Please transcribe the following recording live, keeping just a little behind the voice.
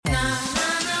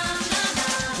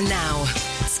Now,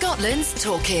 Scotland's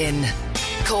Talkin'.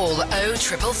 Call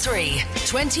 0333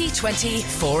 2020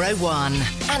 401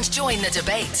 and join the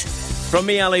debate. From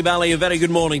me, Ali Bally, a very good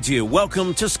morning to you.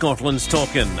 Welcome to Scotland's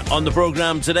Talkin'. On the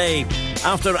programme today,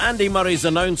 after Andy Murray's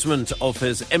announcement of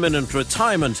his imminent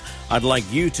retirement, I'd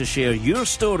like you to share your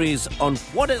stories on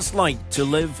what it's like to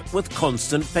live with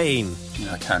constant pain.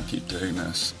 I can't keep doing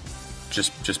this.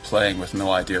 Just playing with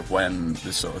no idea of when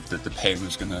the pain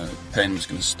was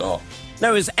gonna stop.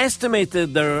 Now, it's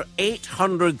estimated there are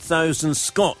 800,000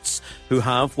 Scots who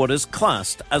have what is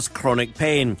classed as chronic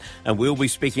pain, and we'll be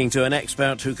speaking to an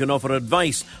expert who can offer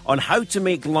advice on how to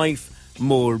make life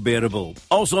more bearable.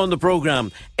 Also on the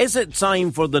programme, is it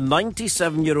time for the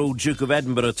 97-year-old Duke of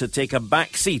Edinburgh to take a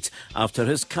back seat after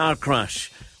his car crash?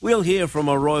 We'll hear from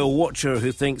a royal watcher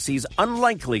who thinks he's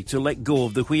unlikely to let go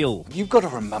of the wheel. You've got to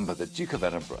remember that Duke of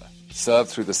Edinburgh served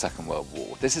through the Second World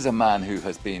War. This is a man who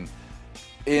has been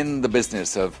in the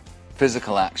business of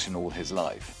physical action all his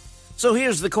life. So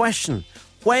here's the question.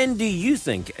 When do you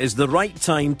think is the right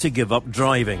time to give up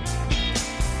driving?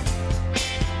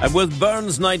 And with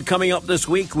Burns Night coming up this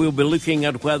week, we'll be looking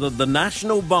at whether the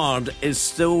National Bard is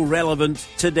still relevant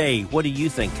today. What do you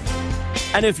think?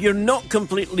 And if you're not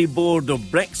completely bored of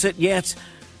Brexit yet,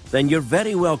 then you're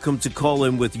very welcome to call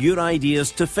in with your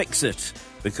ideas to fix it,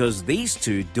 because these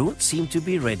two don't seem to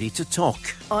be ready to talk.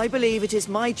 I believe it is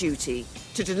my duty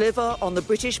to deliver on the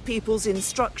British people's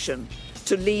instruction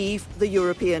to leave the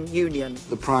European Union.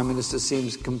 The Prime Minister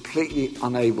seems completely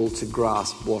unable to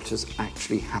grasp what has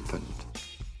actually happened.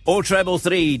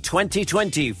 0333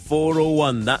 2020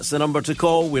 401. That's the number to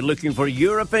call. We're looking for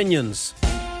your opinions.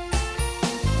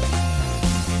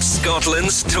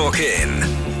 Scotland's Talkin',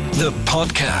 the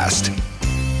podcast.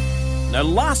 Now,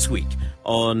 last week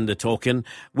on the Talkin',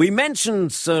 we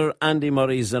mentioned Sir Andy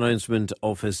Murray's announcement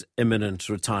of his imminent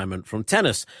retirement from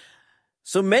tennis.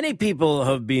 So many people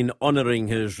have been honouring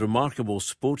his remarkable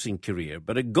sporting career,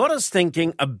 but it got us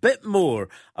thinking a bit more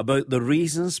about the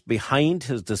reasons behind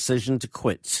his decision to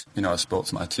quit. I spoke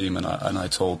to my team and I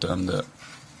told them that,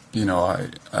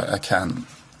 I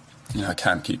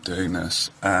can't keep doing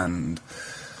this, and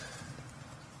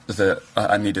that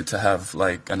I needed to have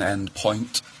like an end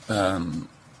point,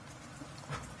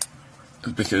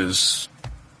 because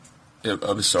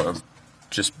I was sort of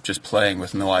just playing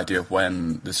with no idea of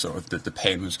when the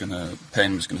pain was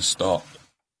gonna stop.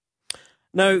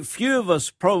 Now, few of us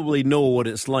probably know what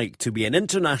it's like to be an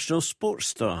international sports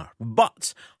star,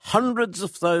 but hundreds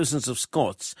of thousands of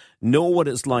Scots know what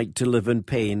it's like to live in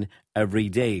pain every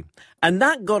day. And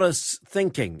that got us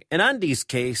thinking. In Andy's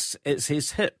case, it's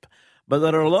his hip, but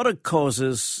there are a lot of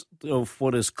causes of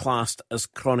what is classed as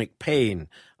chronic pain,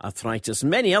 arthritis,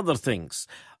 many other things.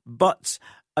 But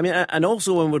I mean, and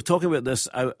also when we're talking about this,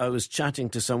 I was chatting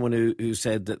to someone who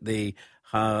said that they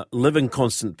live in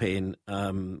constant pain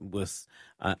with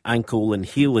ankle and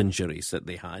heel injuries that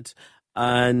they had.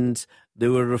 And they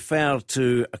were referred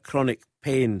to a chronic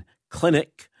pain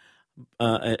clinic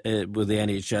with the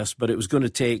NHS, but it was going to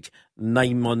take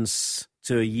 9 months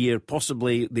to a year.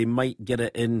 Possibly they might get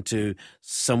it into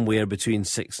somewhere between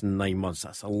 6 and 9 months.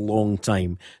 That's a long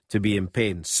time to be in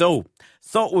pain. So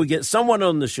thought we'd get someone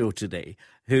on the show today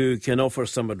who can offer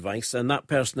some advice, and that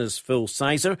person is Phil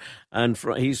Sizer, and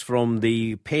he's from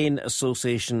the Pain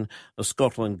Association of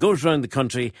Scotland. Goes around the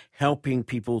country helping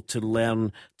people to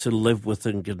learn to live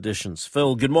within conditions.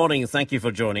 Phil, good morning, and thank you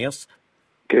for joining us.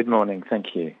 Good morning,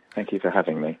 thank you. Thank you for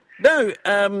having me. Now,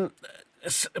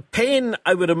 pain,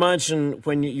 I would imagine,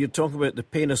 when you talk about the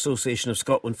Pain Association of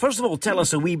Scotland, first of all, tell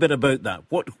us a wee bit about that.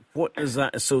 What is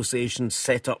that association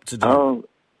set up to do? Oh,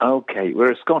 okay.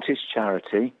 We're a Scottish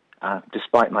charity,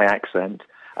 despite my accent.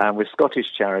 We're a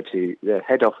Scottish charity. The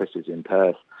head office is in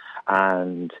Perth,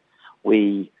 and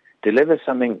we deliver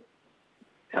something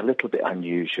a little bit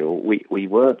unusual. We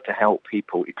work to help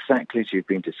people, exactly as you've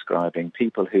been describing,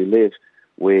 people who live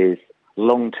with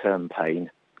long-term pain.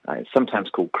 It's sometimes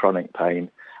called chronic pain,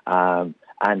 and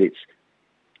it's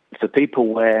for people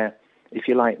where, if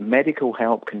you like, medical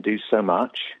help can do so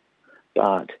much,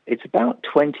 but it's about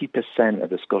 20% of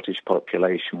the Scottish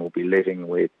population will be living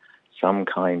with some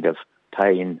kind of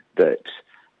pain that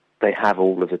they have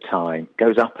all of the time.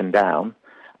 Goes up and down,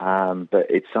 but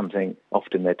it's something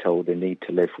often they're told they need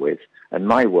to live with. And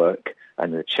my work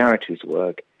and the charity's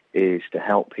work is to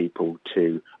help people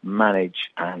to manage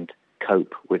and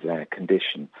cope with their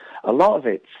condition. A lot of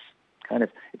it's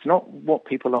not what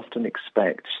people often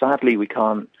expect. Sadly, we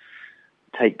can't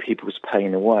take people's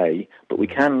pain away, but we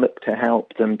can look to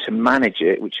help them to manage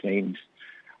it, which means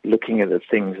looking at the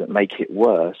things that make it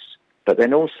worse, but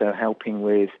then also helping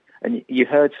with, and you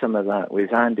heard some of that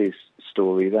with Andy's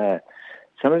story there,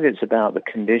 some of it's about the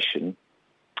condition,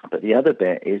 but the other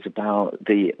bit is about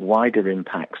the wider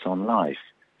impacts on life.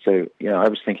 So, I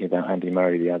was thinking about Andy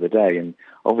Murray the other day, and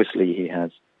obviously he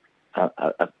has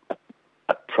a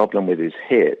problem with his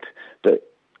hip,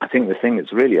 but I think the thing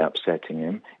that's really upsetting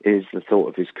him is the thought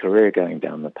of his career going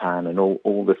down the pan and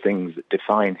all the things that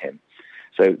define him.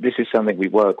 So this is something we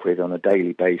work with on a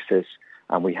daily basis,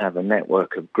 and we have a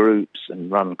network of groups and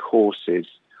run courses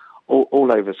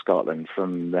all over Scotland,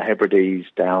 from the Hebrides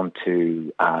down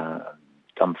to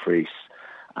Dumfries.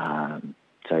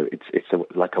 So it's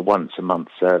like a once-a-month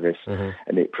service,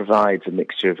 and it provides a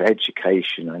mixture of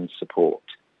education and support.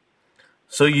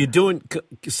 So you don't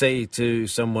say to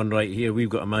someone, right here, we've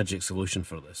got a magic solution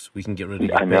for this. We can get rid of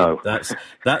your pain. I know.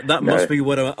 That must be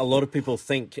what a lot of people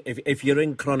think. If you're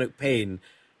in chronic pain,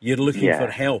 you're looking for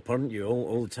help, aren't you,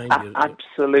 all the time?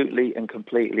 Absolutely and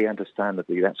completely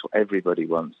understandably. That's what everybody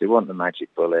wants. They want the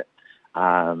magic bullet.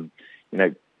 Often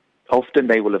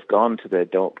they will have gone to their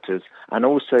doctors. And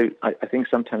also, I think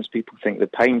sometimes people think the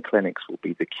pain clinics will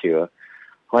be the cure.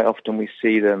 Quite often we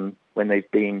see them when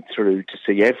they've been through to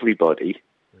see everybody,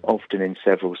 often in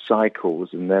several cycles,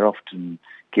 and they're often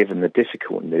given the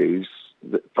difficult news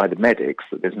by the medics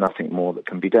that there's nothing more that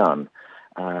can be done.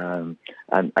 And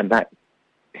that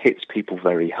hits people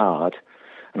very hard.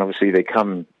 And obviously they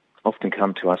often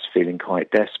come to us feeling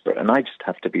quite desperate. And I just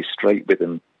have to be straight with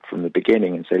them from the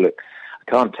beginning and say, look,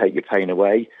 I can't take your pain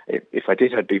away. If I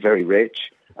did, I'd be very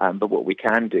rich. But what we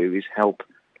can do is help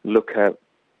look at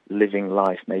living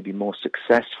life maybe more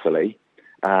successfully,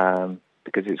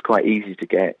 because it's quite easy to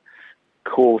get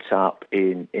caught up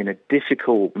in a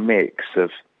difficult mix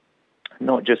of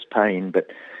not just pain, but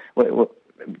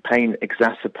pain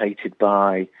exacerbated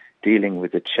by dealing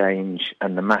with the change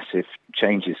and the massive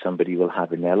changes somebody will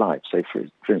have in their life. So,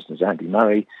 for instance, Andy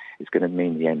Murray is going to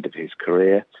mean the end of his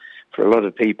career. For a lot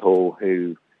of people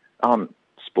who aren't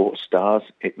sports stars,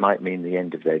 it might mean the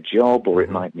end of their job, or it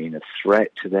might mean a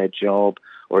threat to their job,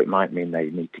 or it might mean they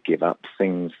need to give up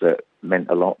things that meant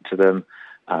a lot to them.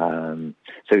 So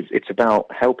it's about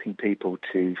helping people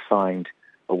to find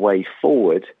a way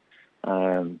forward,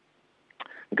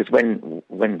 because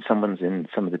when someone's in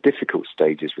some of the difficult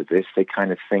stages with this, they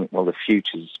kind of think, well, the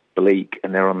future's bleak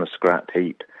and they're on the scrap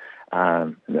heap.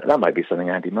 That might be something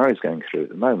Andy Murray's going through at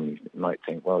the moment. You might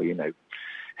think, well,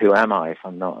 who am I if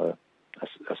I'm not a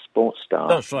sports star?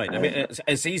 That's right. I mean,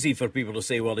 it's easy for people to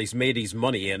say, well, he's made his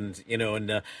money and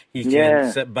he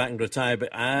can sit back and retire,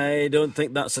 but I don't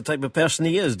think that's the type of person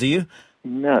he is, do you?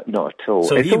 No, not at all.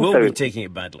 So he will be taking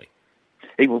it badly.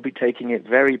 He will be taking it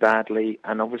very badly,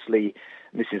 and obviously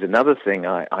this is another thing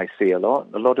I see a lot.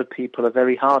 A lot of people are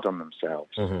very hard on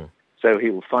themselves. So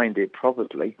he will find it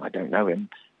probably, I don't know him,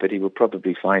 but he will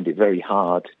probably find it very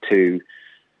hard to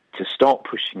stop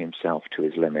pushing himself to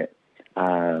his limit.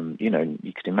 You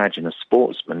can imagine a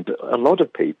sportsman, but a lot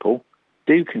of people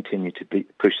do continue to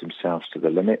push themselves to the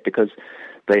limit because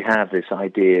they have this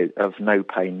idea of no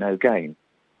pain, no gain,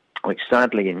 which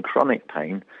sadly in chronic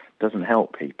pain doesn't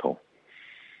help people.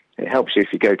 It helps you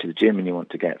if you go to the gym and you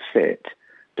want to get fit,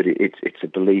 but it's a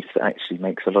belief that actually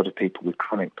makes a lot of people with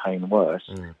chronic pain worse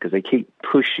because they keep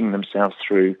pushing themselves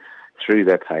through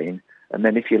their pain. And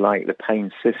then, if you like, the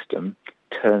pain system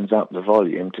turns up the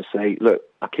volume to say, look,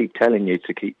 I keep telling you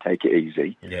to take it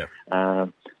easy. Yeah.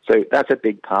 So that's a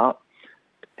big part,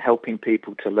 helping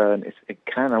people to learn. It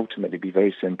can ultimately be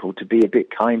very simple, to be a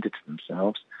bit kinder to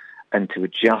themselves and to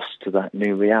adjust to that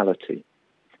new reality.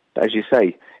 But as you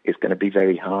say, it's going to be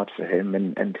very hard for him,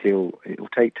 and it will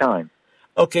take time.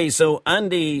 Okay, so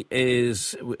Andy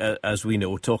is, as we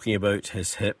know, talking about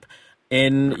his hip.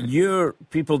 In your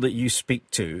people that you speak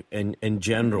to in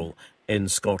general in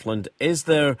Scotland, is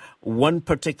there one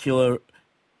particular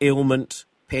ailment,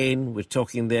 pain, we're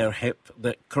talking their hip,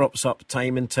 that crops up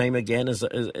time and time again? Is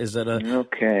there a...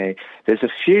 Okay, there's a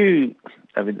few.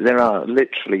 I mean, there are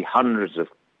literally hundreds of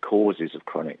causes of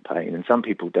chronic pain, and some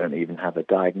people don't even have a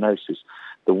diagnosis.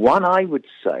 The one I would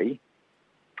say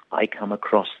I come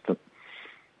across,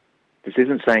 this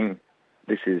isn't saying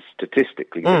this is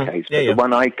statistically the case, but the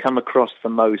one I come across the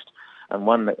most, and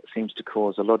one that seems to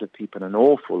cause a lot of people an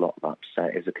awful lot of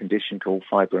upset, is a condition called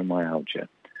fibromyalgia.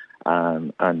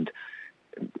 And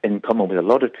in common with a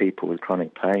lot of people with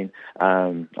chronic pain,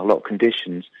 a lot of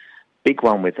conditions, big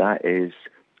one with that is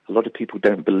a lot of people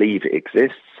don't believe it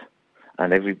exists,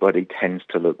 and everybody tends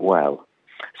to look well.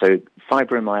 So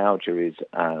fibromyalgia is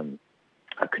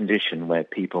a condition where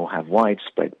people have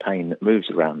widespread pain that moves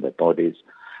around their bodies.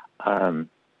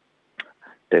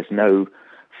 There's no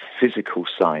physical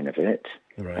sign of it,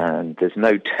 and there's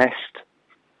no test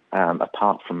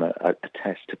apart from a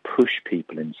test to push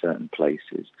people in certain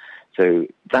places. So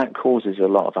that causes a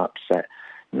lot of upset,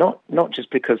 not just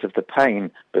because of the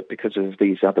pain, but because of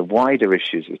these other wider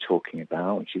issues we're talking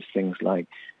about, which is things like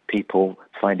people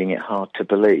finding it hard to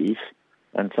believe,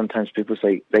 and sometimes people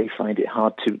say they find it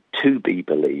hard to be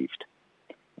believed.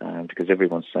 Because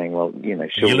everyone's saying, well, surely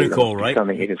you look all right.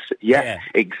 Yeah,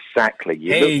 exactly.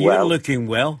 Hey, look well. You're looking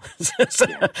well.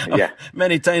 Yeah.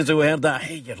 Many times we heard that,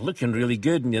 hey, you're looking really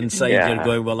good, and inside you're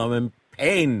going, well, I'm in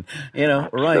pain.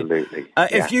 Absolutely.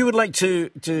 Right. If you would like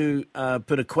to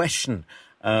put a question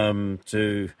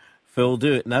to Phil,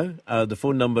 do it now. The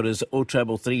phone number is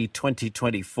 0333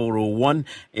 2020 401.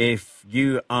 If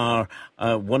you are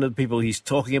one of the people he's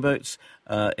talking about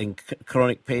in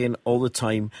chronic pain all the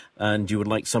time and you would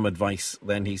like some advice,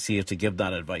 then he's here to give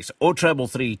that advice.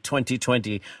 0333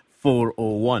 2020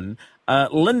 401.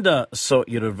 Linda sought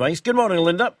your advice. Good morning,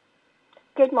 Linda.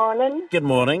 Good morning. Good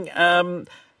morning.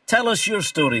 Tell us your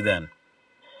story then.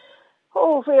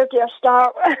 Oh, where do I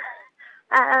start?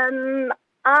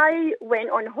 I went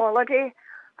on holiday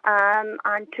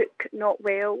and took not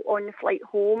well on the flight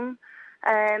home.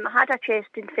 I had a chest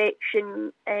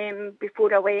infection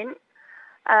before I went.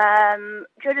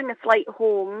 During the flight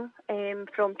home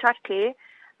from Turkey,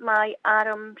 my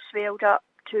arm swelled up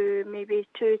to maybe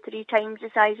 2-3 times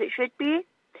the size it should be.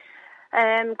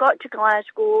 Got to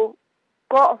Glasgow,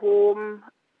 got home,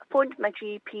 phoned my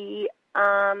GP,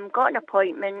 got an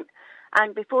appointment,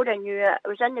 and before I knew it, I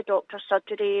was in the doctor's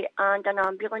surgery and an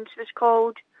ambulance was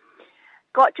called.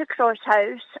 Got to Cross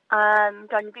House,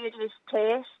 done various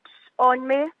tests on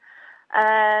me.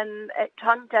 It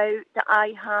turned out that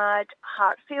I had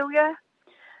heart failure.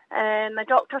 My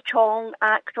Dr. Chong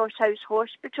at Cross House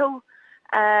Hospital,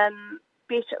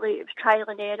 basically it was trial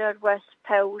and error with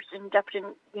pills and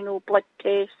different, blood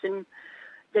tests and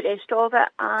the rest of it.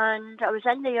 And I was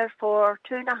in there for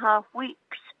 2.5 weeks.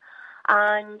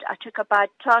 And I took a bad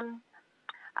turn.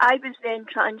 I was then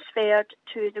transferred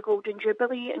to the Golden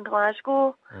Jubilee in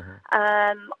Glasgow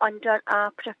under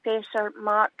a Professor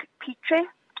Mark Petrie,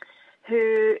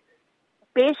 who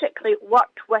basically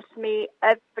worked with me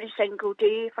every single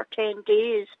day for 10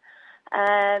 days.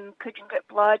 Couldn't get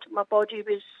blood. My body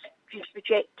was just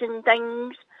rejecting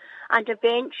things. And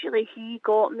eventually he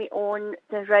got me on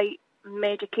the right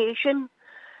medication.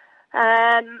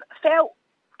 Felt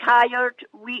tired,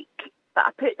 weak, but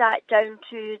I put that down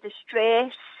to the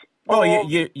stress. Well,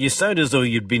 you sound as though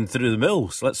you'd been through the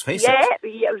mills, let's face it.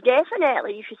 Yeah,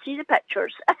 definitely. You should see the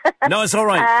pictures. No, it's all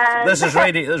right. This is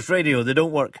radio. They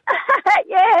don't work.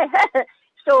 Yeah.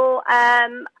 So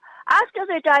after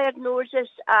the diagnosis,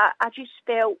 I just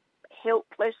felt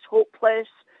helpless, hopeless,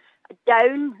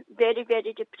 down, very,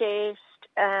 very depressed.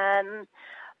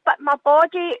 But my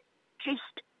body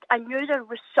I knew there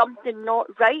was something not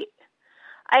right.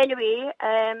 Anyway,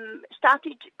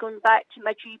 started going back to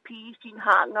my GP, seeing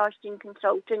heart nurse, seeing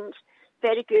consultants,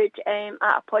 very good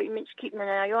at appointments, keeping an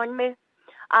eye on me.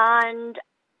 And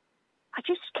I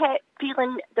just kept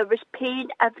feeling there was pain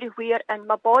everywhere in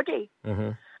my body.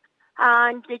 Mm-hmm.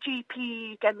 And the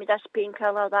GP gave me this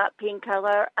painkiller, that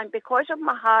painkiller. And because of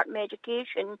my heart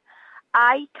medication,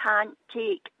 I can't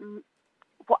take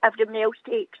what everyone else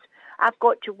takes. I've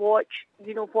got to watch,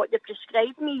 what they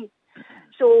prescribe me.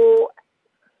 So,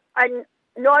 and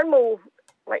normal,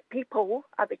 people,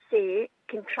 I would say,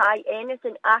 can try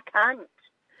anything. I can't.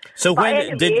 So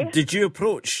when did you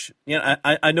approach?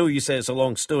 I know you say it's a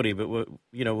long story, but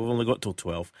we've only got till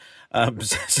 12.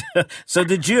 So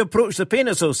did you approach the Pain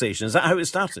Association? Is that how it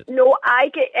started? No, I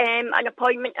get an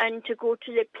appointment in to go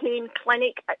to the pain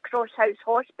clinic at Cross House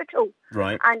Hospital.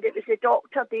 Right. And it was the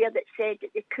doctor there that said that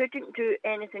they couldn't do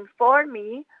anything for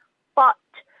me, but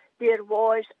there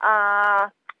was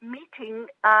a meeting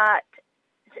at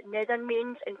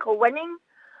Nethermains in Colwinning,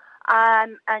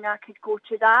 and I could go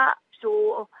to that.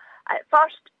 So at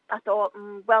first I thought,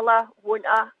 will I, won't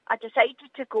I? I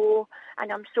decided to go,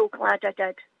 and I'm so glad I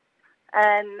did.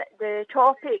 The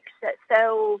topics that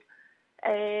Phil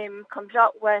comes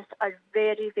up with are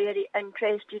very, very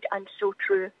interesting and so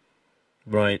true.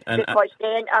 Right. And because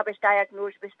then I was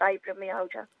diagnosed with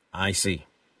fibromyalgia. I see.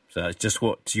 So that's just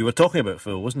what you were talking about,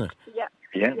 Phil, wasn't it? Yeah,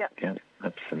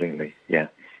 absolutely, yeah.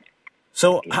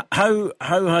 So how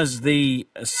has the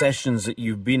sessions that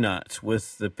you've been at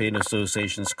with the Pain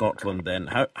Association Scotland then,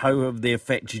 how have they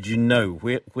affected you now?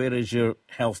 Where is your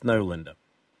health now, Linda?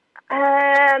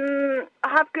 I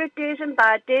have good days and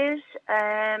bad days.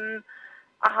 I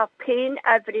have pain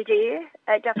every day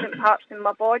at different parts in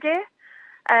my body.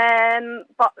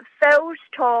 But Phil's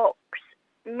talks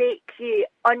make you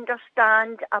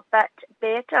understand a bit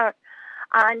better,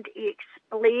 and he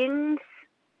explains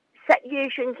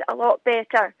situation's a lot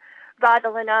better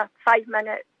rather than a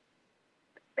 5-minute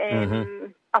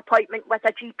appointment with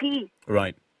a GP.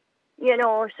 Right. You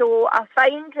know, so I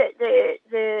find that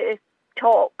the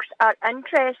talks are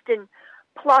interesting.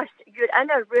 Plus, you're in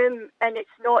a room and it's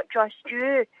not just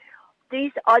you.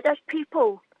 These other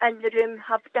people in the room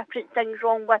have different things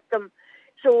wrong with them.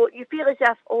 So you feel as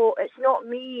if, oh, it's not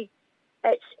me,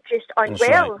 it's just unwell.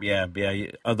 That's right.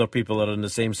 Yeah. Other people are in the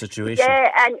same situation. Yeah,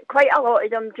 and quite a lot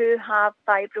of them do have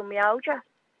fibromyalgia.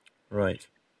 Right.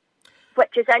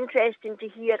 Which is interesting to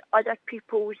hear other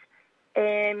people's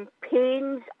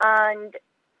pains and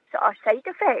sort of side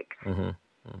effects.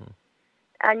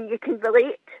 And you can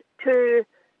relate to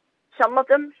some of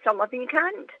them, some of you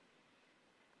can't.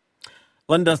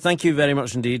 Linda, thank you very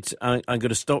much indeed. I'm going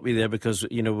to stop you there because,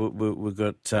 you know, we've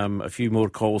got a few more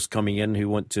calls coming in who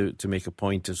want to make a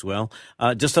point as well.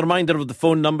 Just a reminder of the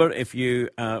phone number if you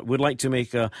would like to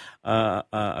make give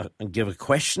a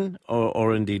question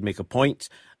or indeed make a point.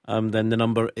 Then the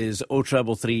number is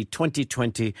 0333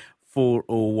 2020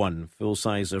 401. Phil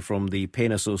Sizer from the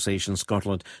Pain Association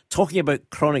Scotland, talking about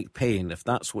chronic pain. If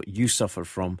that's what you suffer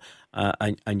from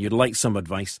and you'd like some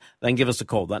advice, then give us a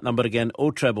call. That number again,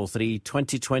 0333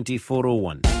 2020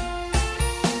 401.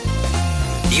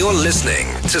 You're listening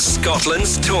to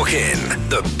Scotland's Talkin',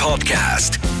 the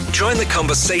podcast. Join the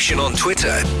conversation on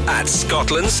Twitter at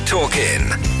Scotland's Talkin'.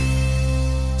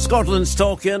 Scotland's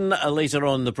Talking. Later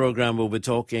on the programme we'll be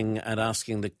talking and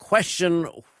asking the question,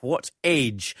 what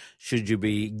age should you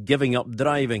be giving up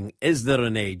driving? Is there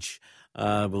an age?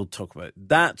 We'll talk about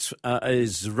that.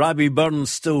 Is Robbie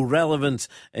Burns still relevant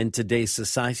in today's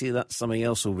society? That's something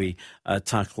else we'll be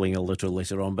tackling a little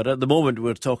later on. But at the moment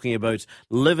we're talking about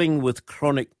living with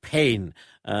chronic pain.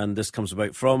 And this comes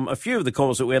about from a few of the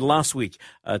calls that we had last week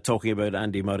talking about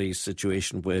Andy Murray's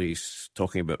situation where he's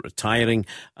talking about retiring.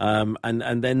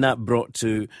 And then that brought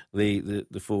to the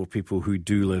four people who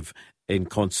do live in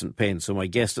constant pain. So my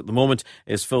guest at the moment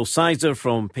is Phil Sizer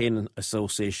from Pain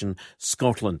Association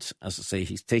Scotland. As I say,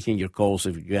 he's taking your calls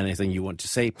if you have anything you want to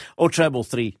say.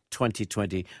 0333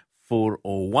 2020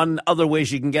 401. Other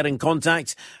ways you can get in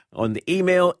contact on the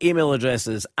email address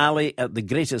is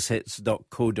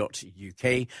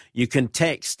ali@thegreatesthits.co.uk. You can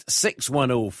text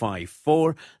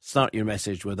 61054, start your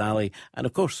message with Ali, and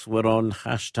of course we're on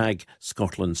hashtag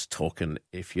Scotland's Talkin'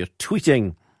 if you're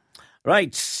tweeting.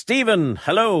 Right, Stephen,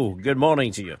 hello, good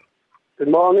morning to you. Good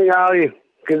morning, Ali.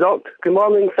 Good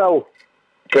morning, Phil.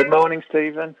 Good morning,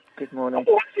 Stephen. Good morning.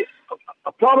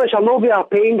 I promise I'll not be a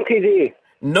pain today.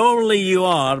 Normally you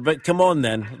are, but come on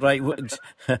then. Right,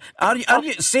 are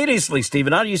you seriously,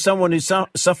 Stephen? Are you someone who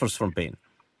suffers from pain?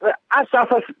 I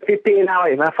suffer from pain,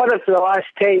 Ali. I've had it for the last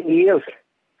 10 years,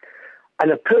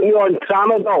 and they put me on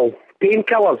Tramadol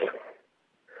painkillers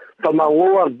for my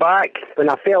lower back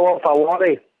when I fell off a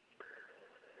lorry.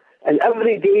 And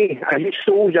every day I just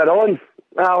soldier on,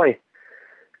 Ali.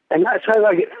 And that's how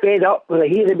I get fed up when I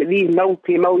hear about these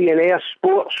multi-millionaire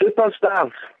sports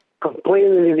superstars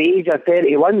complaining at the age of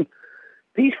 31.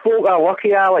 These folk are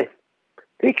lucky, Ali.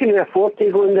 They can afford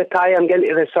to go in the tire and get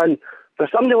into the sun. For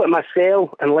somebody like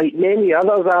myself and like many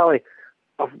others, Ali,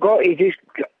 I've got to just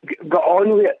get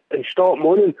on with it and stop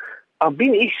moaning. I've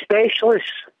been to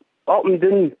specialists up and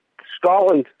down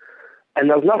Scotland,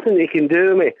 and there's nothing they can do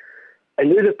with me. And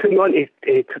now they're putting on this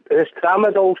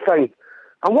Tramadol thing.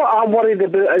 And what I'm worried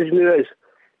about is now is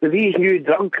with these new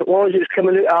drug laws that's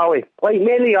coming out, Ali, like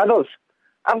many others,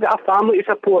 I've got a family to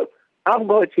support. I've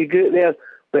got to go out there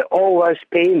with all this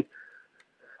pain.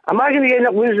 Am I going to end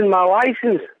up losing my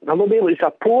licence? I won't be able to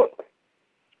support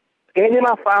any of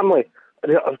my family.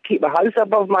 I'll keep my house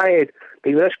above my head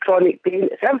because of this chronic pain.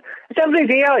 It's every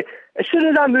day. As soon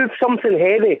as I move something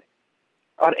heavy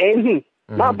or anything,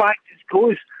 my back just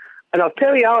goes. And I'll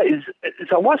tell you,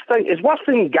 it's a worse thing. It's worse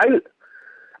than gout.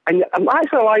 And I'm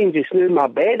actually lying just now in my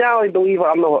bed, Ali, believe it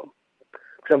or not,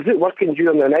 because I'm working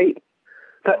during the night.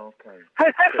 But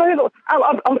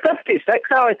I'm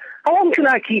 56, Ali. How long can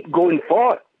I keep going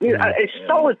for? I mean, it's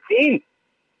still a pain.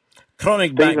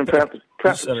 Chronic Stephen, back pain.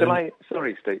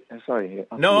 Sorry, Steve. Sorry.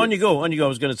 No, on you go. I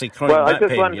was going to say chronic back pain. Well, I was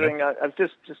just wondering, you know? I was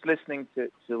just listening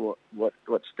to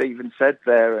what Stephen said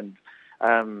there, and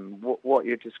what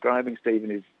you're describing,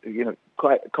 Stephen, is, you know,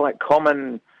 quite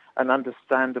common and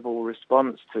understandable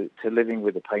response to living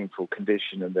with a painful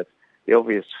condition, and the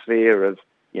obvious fear of,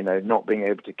 you know, not being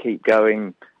able to keep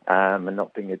going and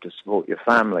not being able to support your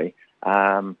family,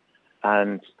 and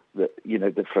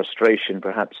the frustration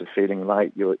perhaps of feeling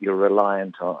like you're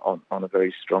reliant on a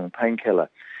very strong painkiller.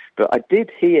 But I did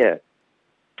hear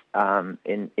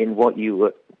in what you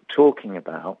were talking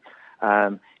about,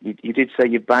 you did say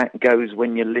your back goes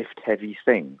when you lift heavy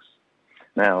things.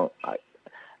 Now,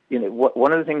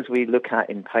 one of the things we look at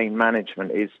in pain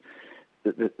management is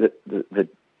the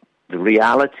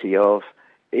reality of,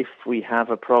 if we have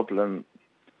a problem,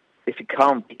 if it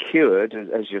can't be cured,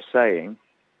 as you're saying,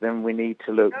 then we need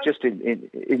to look, just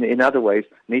in other ways,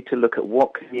 need to look at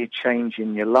what can you change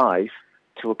in your life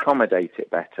to accommodate it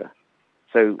better.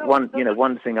 So one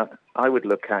thing I would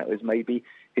look at is maybe,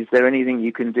 is there anything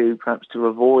you can do perhaps to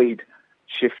avoid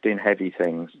shifting heavy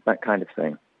things, that kind of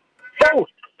thing? Phil,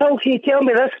 can you tell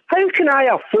me this? How can I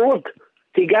afford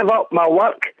to give up my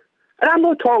work? And I'm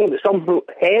not talking about something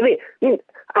heavy. I mean,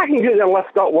 I can go there and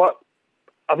lift up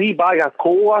a wee bag of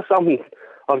coal or something,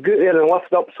 or go there and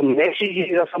lift up some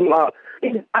messages or something like that.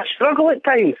 I mean, I struggle at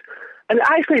times, and it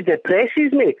actually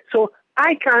depresses me. So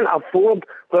I can't afford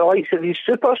the likes of these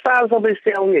superstars I was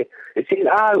telling you. It's saying,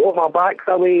 my back's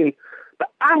away. But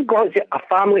I've got a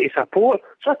family to support.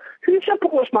 So who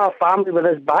supports my family with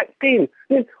this back pain?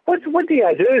 I mean, what do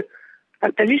I do?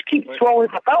 I just keep swallowing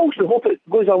the pills and hope it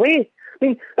goes away. I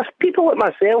mean, there's people like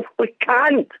myself, we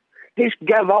can't just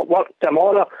give up work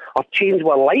tomorrow or change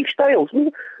our lifestyles. I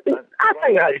mean, I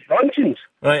think that's nonsense.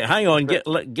 Right, hang on,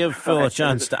 give Phil a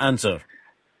chance to answer.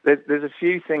 There's a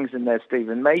few things in there,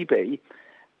 Stephen. Maybe,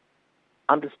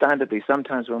 understandably,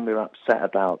 sometimes when we're upset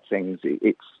about things,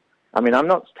 I'm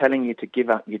not telling you to give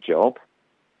up your job.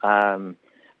 I'm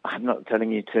not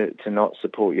telling you to not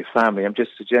support your family. I'm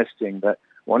just suggesting that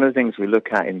one of the things we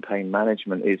look at in pain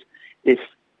management is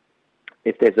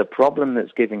if there's a problem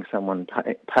that's giving someone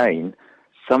pain,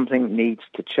 something needs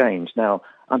to change. Now,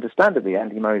 understandably,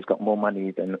 Andy Murray's got more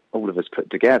money than all of us put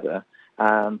together,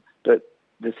 but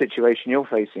the situation you're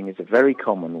facing is a very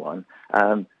common one,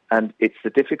 and it's a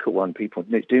difficult one. People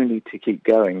do need to keep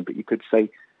going, but you could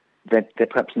say that there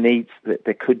perhaps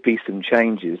there could be some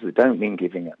changes that don't mean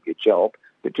giving up your job,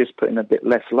 but just putting a bit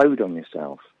less load on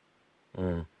yourself.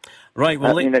 Mm. Right,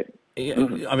 well, I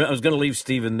was going to leave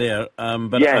Stephen there,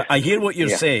 but yes. I hear what you're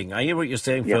saying. I hear what you're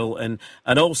saying, Phil, and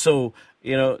also,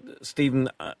 Stephen,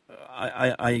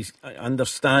 I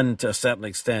understand to a certain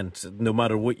extent. No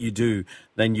matter what you do,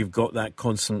 then you've got that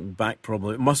constant back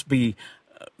problem. It must be,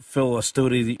 Phil, a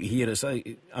story that you hear.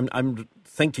 I'm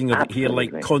thinking of Absolutely. It here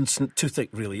like constant toothache,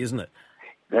 really, isn't it?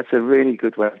 That's a really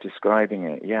good way of describing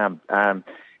it. Yeah.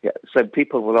 So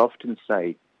people will often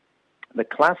say, the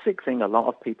classic thing a lot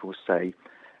of people say.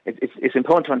 It's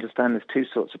important to understand there's two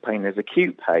sorts of pain. There's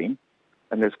acute pain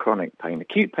and there's chronic pain.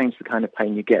 Acute pain is the kind of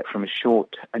pain you get from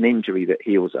an injury that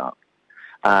heals up,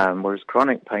 whereas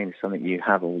chronic pain is something you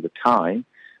have all the time.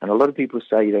 And a lot of people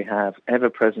say they have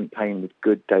ever-present pain with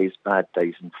good days, bad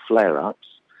days, and flare-ups.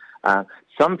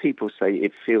 Some people say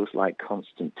it feels like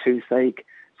constant toothache.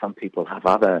 Some people have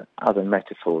other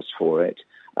metaphors for it.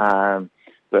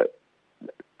 But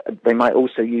they might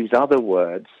also use other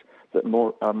words that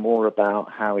are more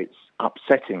about how it's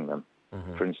upsetting them.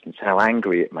 Mm-hmm. For instance, how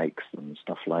angry it makes them and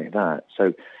stuff like that.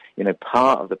 So,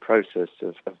 part of the process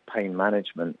of pain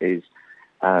management is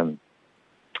trying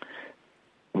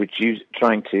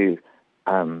to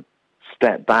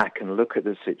step back and look at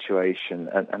the situation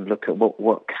and look at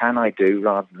what can I do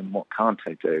rather than what can't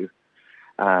I do,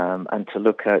 and to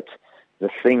look at the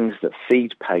things that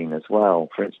feed pain as well.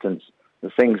 For instance, the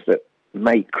things that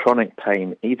make chronic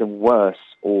pain either worse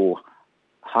or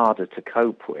harder to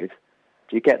cope with.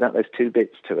 Do you get that? There's two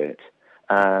bits to it.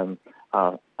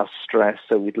 Are stress,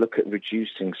 so we'd look at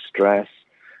reducing stress.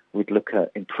 We'd look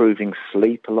at improving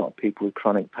sleep. A lot of people with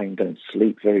chronic pain don't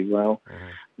sleep very well.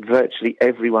 Mm-hmm. Virtually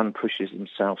everyone pushes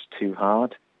themselves too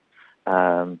hard.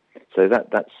 So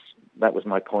that was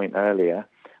my point earlier.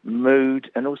 Mood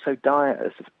and also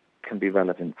diet can be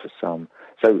relevant for some.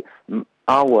 So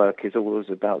our work is always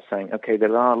about saying, okay,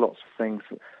 there are lots of things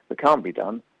that can't be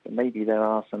done, but maybe there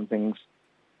are some things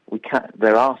we can.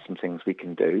 There are some things we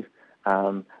can do,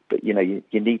 but you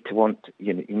need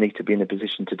to be in a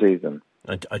position to do them.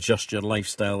 And adjust your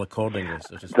lifestyle accordingly.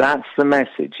 So that's the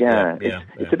message. Yeah.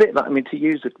 It's a bit like, to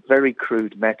use a very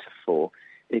crude metaphor.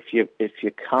 If your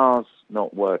car's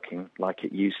not working like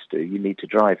it used to, you need to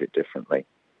drive it differently.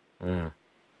 Mm.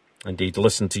 Indeed,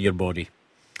 listen to your body.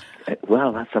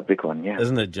 Well, that's a big one, yeah.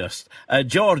 Isn't it just?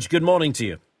 George, good morning to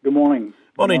you. Good morning.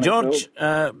 Morning, George.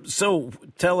 So,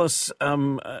 tell us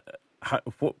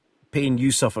what pain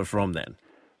you suffer from then.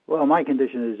 Well, my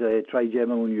condition is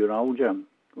trigeminal neuralgia,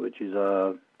 which is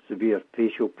a severe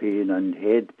facial pain and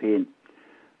head pain,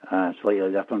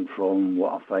 slightly different from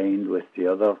what I find with the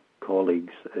other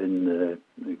colleagues in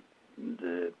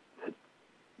the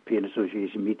Pain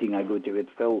Association meeting I go to with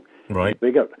Phil. Right.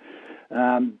 Bigger.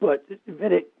 But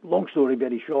long story,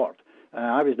 very short.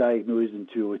 I was diagnosed in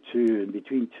 2002, and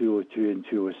between 2002 and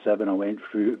 2007 I went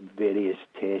through various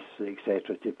tests,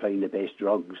 etc., to find the best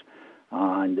drugs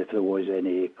and if there was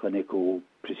any clinical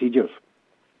procedures.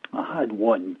 I had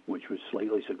one which was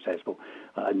slightly successful,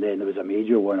 and then there was a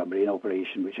major one, a brain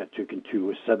operation, which I took in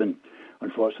 2007.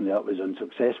 Unfortunately, that was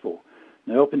unsuccessful.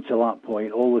 Now, up until that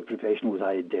point, all the professionals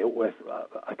I had dealt with,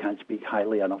 I can't speak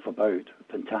highly enough about.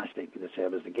 Fantastic, the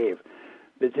service they gave.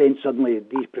 But then suddenly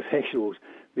these professionals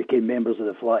became members of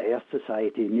the Flat Earth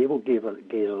Society, navel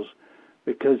gazers,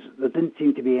 because there didn't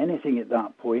seem to be anything at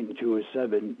that point in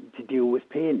 2007 to deal with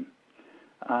pain.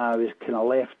 I was kind of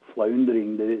left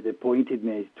floundering. They pointed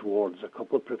me towards a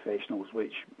couple of professionals,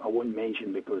 which I won't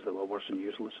mention because they were worse than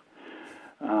useless.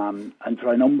 And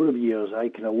for a number of years, I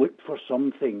kind of looked for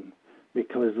something,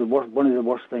 because one of the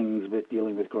worst things with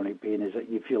dealing with chronic pain is that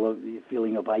you feel a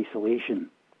feeling of isolation,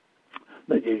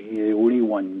 that you're the only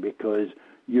one, because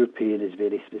your pain is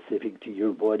very specific to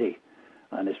your body.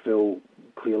 And as Phil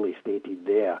clearly stated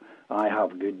there, I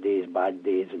have good days, bad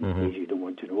days, and days you don't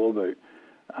want to know about.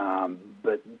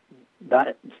 But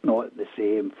that's not the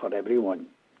same for everyone.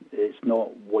 It's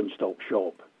not one-stop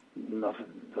shop.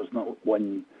 There's not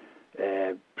one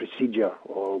procedure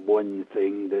or one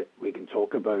thing that we can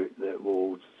talk about that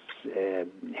will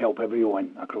help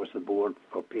everyone across the board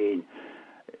for pain.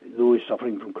 Those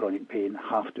suffering from chronic pain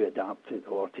have to adapt it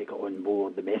or take it on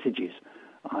board, the messages,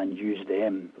 and use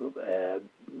them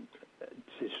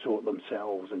to sort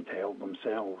themselves and to help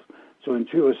themselves. So in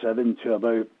 2007 to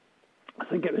about, I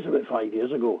think it was about 5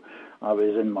 years ago, I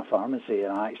was in my pharmacy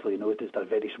and I actually noticed a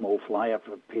very small flyer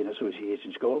for Pain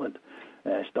Association Scotland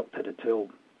stuck to the till.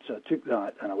 So I took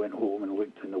that and I went home and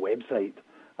looked on the website,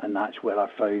 and that's where I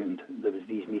found there was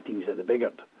these meetings at the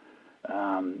Bigart,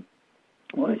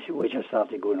 which I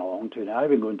started going along to. Now I've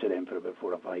been going to them for about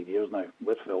 4 or 5 years now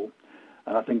with Phil,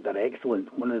 and I think they're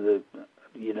excellent. One of the,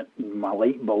 my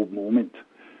light bulb moment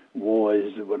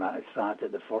was when I sat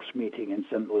at the first meeting and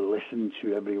simply listened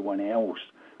to everyone else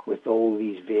with all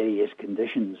these various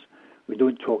conditions. We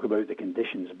don't talk about the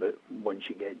conditions, but once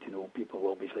you get to know people,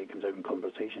 obviously it comes out in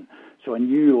conversation. So I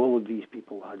knew all of these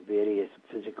people had various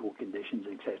physical conditions,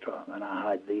 etc., and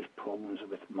I had these problems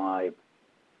with my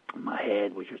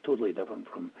head, which was totally different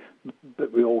from,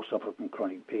 but we all suffer from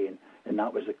chronic pain, and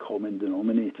that was the common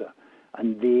denominator.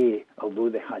 And they, although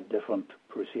they had different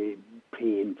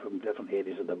pain from different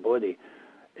areas of the body,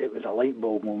 it was a light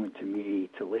bulb moment to me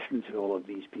to listen to all of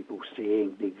these people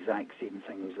saying the exact same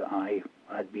things that I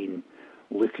had been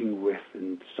looking with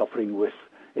and suffering with,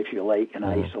 if you like, in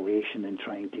isolation and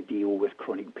trying to deal with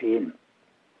chronic pain.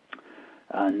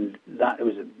 And that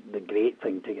was the great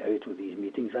thing to get out of these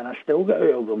meetings, and I still get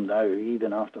out of them now,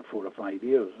 even after 4 or 5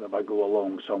 years. If I go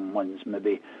along some months,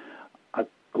 maybe I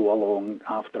go along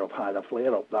after I've had a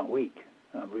flare-up that week,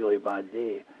 a really bad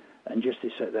day, and just to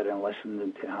sit there and listen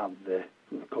and to have the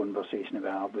conversation we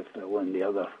have with Phil and the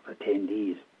other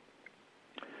attendees.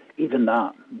 Even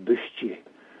that boosts you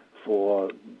for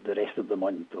the rest of the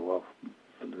month or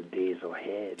for the days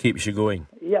ahead. Keeps you going.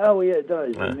 Yeah, oh yeah, it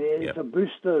does. I mean, it's a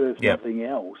booster, if nothing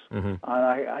else.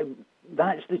 And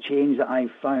that's the change that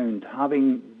I've found,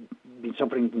 having been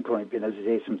suffering from chronic pain, as I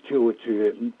say, since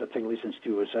 2002, particularly since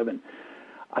 2007.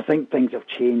 I think things have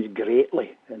changed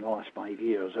greatly in the last 5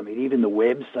 years. I mean, even the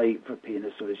website for Pain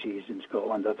Association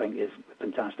Scotland, I think, is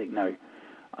fantastic now.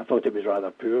 I thought it was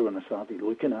rather poor when I started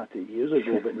looking at it years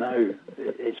ago, but now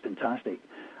it's fantastic.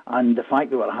 And the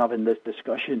fact that we're having this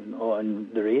discussion on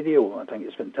the radio, I think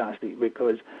is fantastic,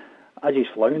 because I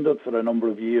just floundered for a number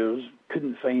of years,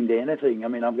 couldn't find anything. I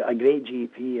mean, I've got a great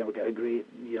GP, I've got a great,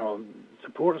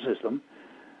 support system,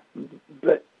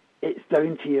 but it's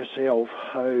down to yourself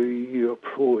how you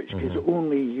approach, because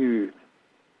only you,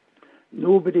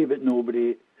 nobody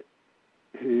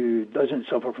who doesn't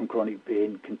suffer from chronic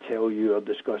pain can tell you or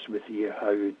discuss with you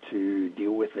how to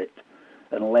deal with it,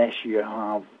 unless you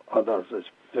have others, as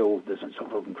Phil doesn't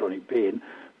suffer from chronic pain,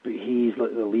 but he's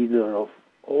like the leader of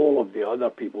all of the other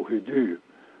people who do.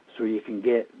 So you can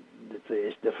get,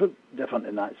 it's different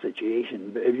in that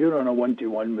situation. But if you're on a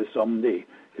one-to-one with somebody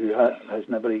who has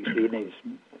never experienced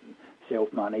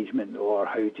self-management or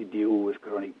how to deal with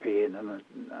chronic pain, and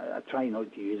I try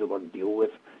not to use the word deal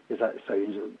with, because that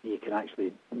sounds you can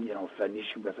actually finish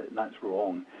with it, and that's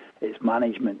wrong. It's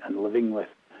management and living with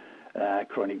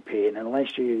chronic pain.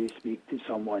 Unless you speak to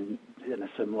someone in a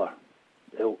similar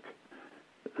ilk,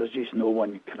 there's just no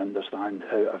one can understand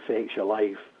how it affects your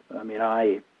life. I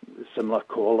mean, similar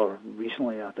caller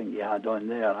recently, I think you had on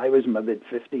there, I was in my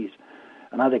mid-50s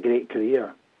and I had a great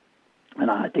career, and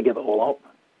I had to give it all up.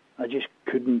 I just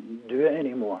couldn't do it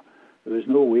anymore. There was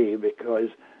no way, because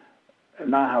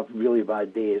and I have really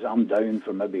bad days, I'm down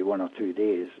for maybe 1 or 2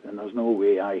 days, and there's no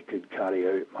way I could carry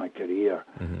out my career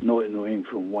not knowing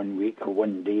from 1 week or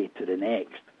 1 day to the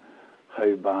next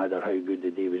how bad or how good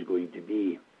the day was going to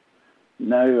be.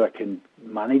 Now I can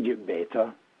manage it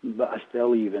better, but I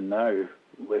still, even now,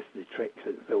 with the tricks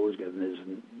that Phil's given us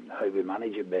and how we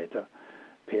manage it better,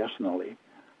 personally,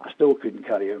 I still couldn't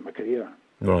carry out my career.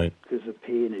 Right. Because the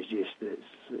pain is just,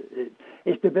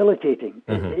 it's debilitating.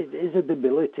 It is a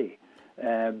debility,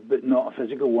 but not a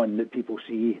physical one that people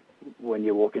see when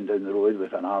you're walking down the road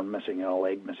with an arm missing or a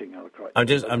leg missing or a crutch.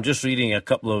 I'm just reading a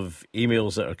couple of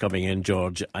emails that are coming in,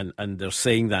 George, and they're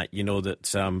saying that,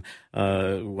 that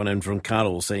one in from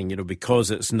Carol saying,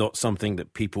 because it's not something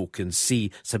that people can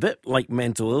see. It's a bit like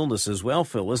mental illness as well,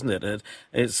 Phil, isn't it?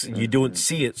 It's you don't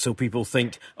see it, so people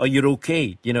think, oh, you're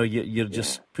okay. You're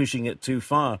just pushing it too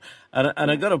far. And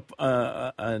I got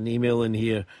an email in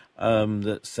here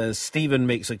that says Stephen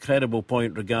makes a credible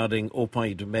point regarding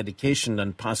opioid medication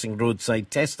and passing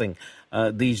roadside testing.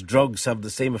 These drugs have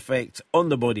the same effect on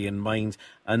the body and mind,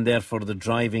 and therefore the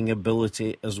driving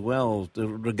ability as well.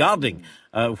 Regarding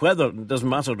whether, it doesn't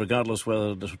matter regardless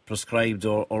whether they're prescribed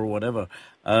or whatever.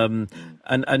 And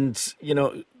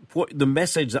what the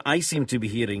message that I seem to be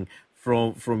hearing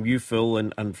from you, Phil,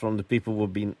 and from the people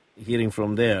we've been hearing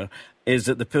from there, is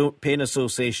that the Pain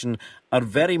Association are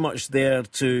very much there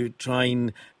to try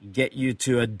and get you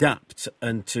to adapt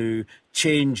and to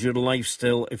change your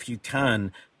lifestyle if you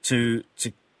can to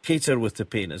cater with the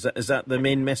pain. Is that the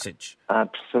main message?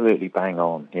 Absolutely bang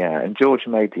on, yeah. And George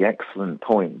made the excellent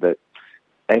point that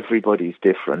everybody's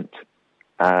different.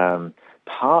 Part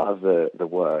of the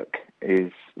work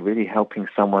is really helping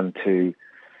someone to,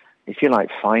 if you like,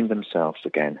 find themselves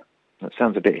again. That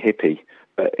sounds a bit hippie,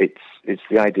 but it's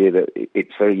the idea that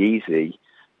it's very easy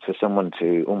for someone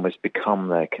to almost become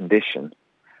their condition.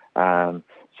 So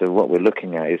what we're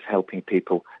looking at is helping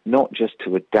people not just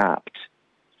to adapt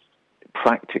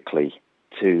practically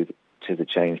to the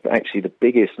change, but actually the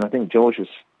biggest, and I think George was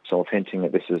sort of hinting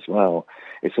at this as well,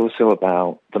 it's also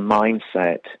about the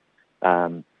mindset,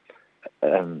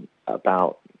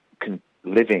 about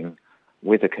living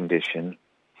with a condition.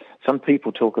 Some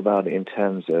people talk about it in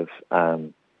terms of,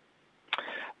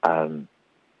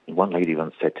 one lady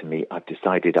once said to me, I've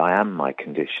decided I am my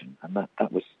condition. And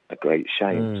that was a great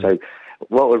shame. So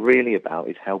what we're really about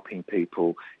is helping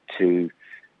people to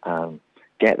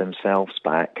get themselves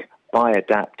back by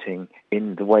adapting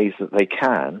in the ways that they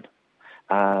can,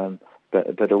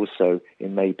 but also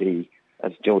in maybe,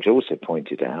 as George also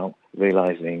pointed out,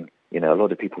 realizing, a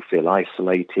lot of people feel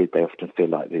isolated. They often feel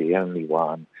like they're the only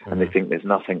one, and they think there's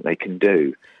nothing they can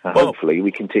do. Hopefully,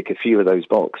 we can tick a few of those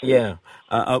boxes. Yeah.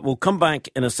 We'll come back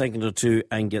in a second or two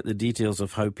and get the details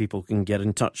of how people can get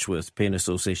in touch with Pain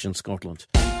Association Scotland.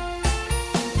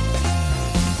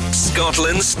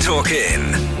 Scotland's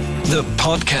Talkin', the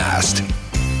podcast.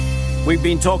 We've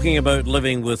been talking about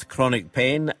living with chronic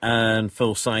pain, and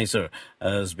Phil Sizer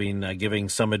has been giving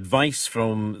some advice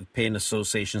from Pain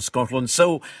Association Scotland.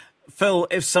 So, Phil,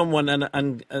 if someone,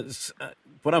 and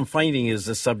what I'm finding is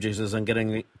the subject is I'm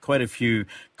getting quite a few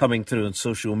coming through on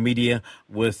social media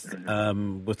with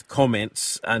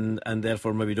comments, and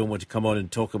therefore maybe don't want to come on and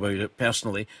talk about it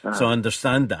personally. So I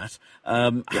understand that.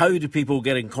 How do people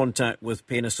get in contact with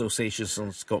Pain Associations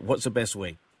in Scotland? What's the best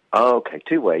way? Okay,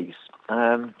 two ways.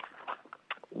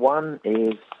 One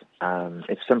is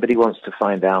if somebody wants to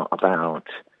find out about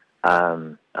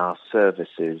our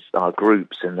services, our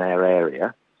groups in their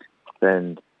area,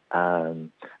 then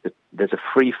there's a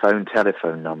free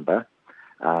telephone number.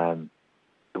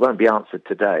 It won't be answered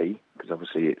today because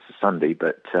obviously it's a Sunday,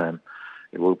 but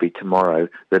it will be tomorrow.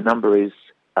 The number is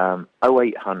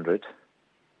 0800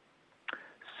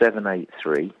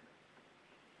 783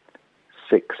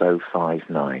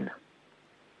 6059.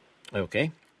 Okay.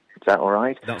 Is that all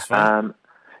right? That's fine.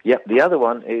 Yep. The other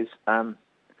one is, I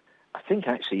think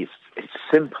actually it's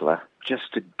simpler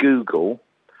just to Google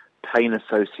Pain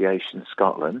Association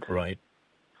Scotland, right,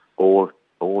 or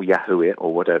Yahoo it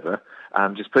or whatever.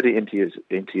 Just put it into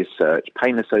your search,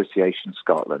 Pain Association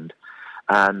Scotland,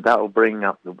 and that will bring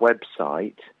up the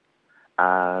website.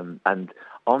 And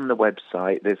on the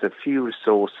website, there's a few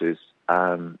resources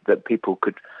that people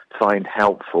could find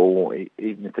helpful,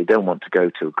 even if they don't want to go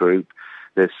to a group.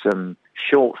 There's some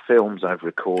short films I've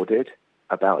recorded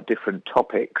about different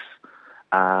topics,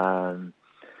 and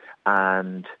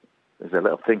there's a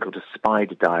little thing called a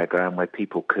spider diagram where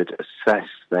people could assess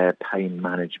their pain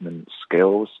management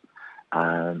skills.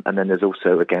 And then there's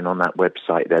also, again, on that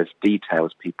website, there's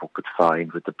details people could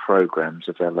find with the programs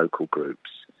of their local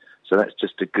groups. So that's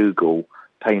just to Google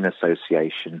Pain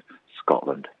Association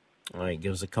Scotland. All right,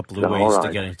 give us a couple of ways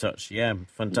to get in touch. Yeah,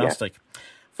 fantastic. Yeah.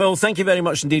 Phil, thank you very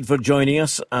much indeed for joining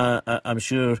us. I'm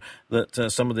sure that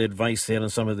some of the advice there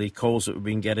and some of the calls that we've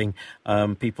been getting,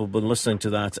 people have been listening to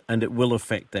that, and it will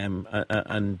affect them.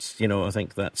 And, you know, I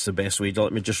think that's the best way.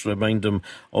 Let me just remind them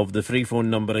of the free phone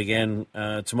number again.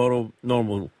 Tomorrow,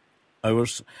 normal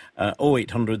hours,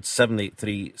 0800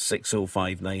 783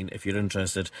 6059 if you're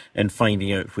interested in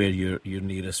finding out where your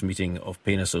nearest meeting of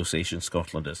Pain Association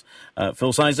Scotland is.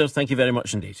 Phil Sizer, thank you very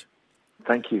much indeed.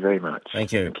 Thank you very much.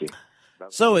 Thank you. Thank you.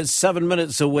 So it's 7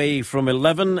 minutes away from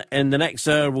 11. In the next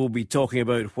hour, we'll be talking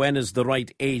about when is the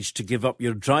right age to give up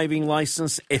your driving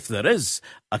licence, if there is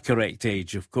a correct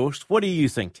age, of course. What do you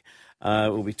think?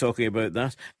 We'll be talking about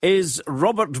that. Is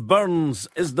Robert Burns,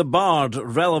 is the Bard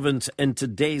relevant in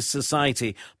today's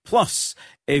society? Plus,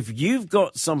 if you've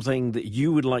got something that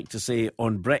you would like to say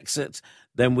on Brexit,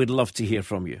 then we'd love to hear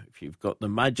from you. If you've got the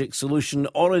magic solution,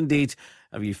 or indeed,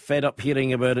 have you fed up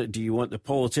hearing about it? Do you want the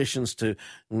politicians to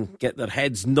get their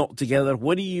heads knocked together?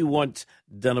 What do you want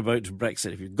done about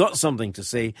Brexit? If you've got something to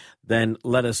say, then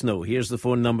let us know. Here's the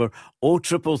phone number,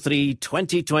 0333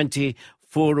 2020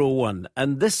 401.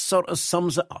 And this sort of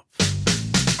sums it up.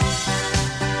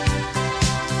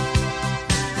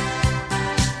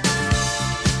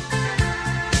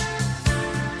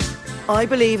 I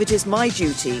believe it is my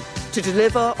duty to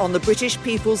deliver on the British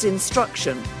people's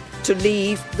instruction to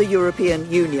leave the European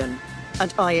Union,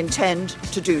 and I intend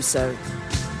to do so.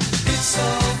 It's so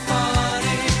funny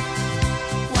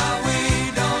why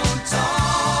we don't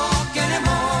talk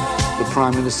anymore. The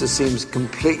Prime Minister seems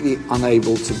completely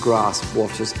unable to grasp what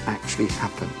has actually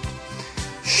happened.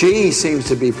 She seems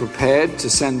to be prepared to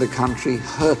send the country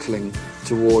hurtling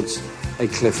towards a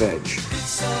cliff edge.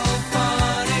 It's so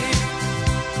funny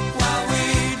why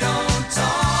we don't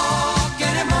talk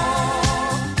anymore.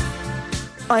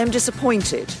 I am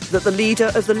disappointed that the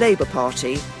leader of the Labour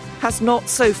Party has not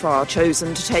so far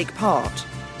chosen to take part,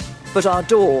 but our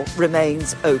door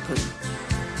remains open.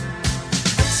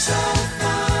 It's so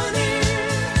funny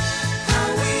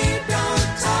how we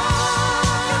don't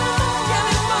talk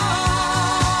anymore.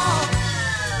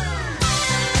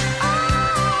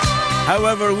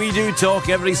 However, we do talk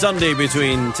every Sunday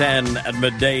between 10 and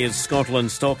midday as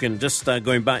Scotland's Talking. Just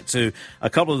going back to a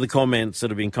couple of the comments that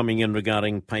have been coming in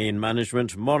regarding pain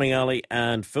management. Morning, Ali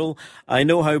and Phil. I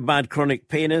know how bad chronic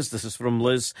pain is. This is from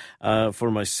Liz for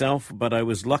myself, but I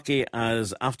was lucky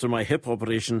as after my hip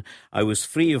operation, I was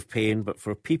free of pain. But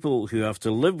for people who have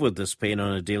to live with this pain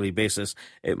on a daily basis,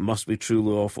 it must be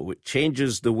truly awful. It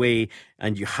changes the way,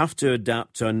 and you have to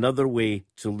adapt to another way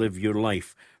to live your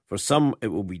life. For some, it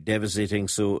will be devastating,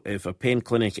 so if a pain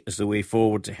clinic is the way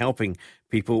forward to helping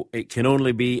people, it can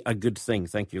only be a good thing.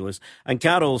 Thank you, Liz. And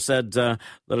Carol said, there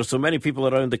are so many people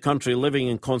around the country living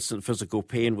in constant physical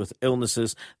pain with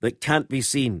illnesses that can't be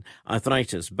seen.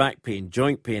 Arthritis, back pain,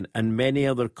 joint pain, and many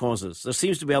other causes. There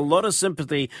seems to be a lot of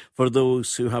sympathy for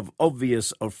those who have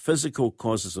obvious or physical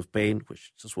causes of pain,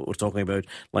 which is what we're talking about,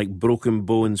 like broken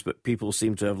bones, but people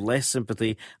seem to have less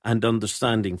sympathy and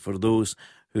understanding for those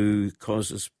who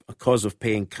causes a cause of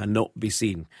pain cannot be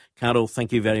seen. Carol,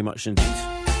 thank you very much indeed.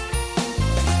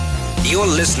 You're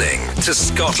listening to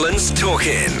Scotland's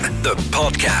Talking, the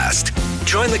podcast.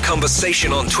 Join the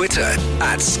conversation on Twitter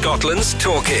at Scotland's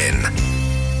Talking.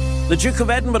 The Duke of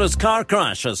Edinburgh's car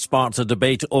crash has sparked a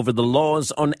debate over the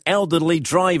laws on elderly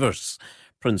drivers.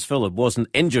 Prince Philip wasn't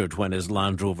injured when his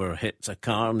Land Rover hit a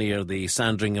car near the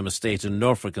Sandringham estate in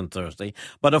Norfolk on Thursday,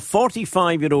 but a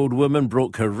 45-year-old woman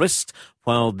broke her wrist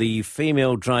while the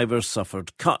female driver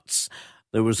suffered cuts.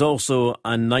 There was also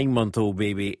a 9-month-old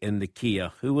baby in the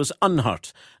Kia who was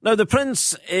unhurt. Now, the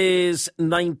Prince is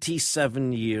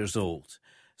 97 years old.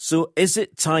 So is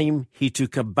it time he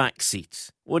took a back seat?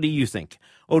 What do you think?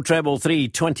 0333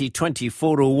 2020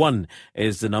 401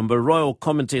 is the number. Royal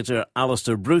commentator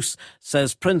Alistair Bruce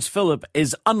says Prince Philip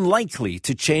is unlikely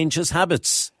to change his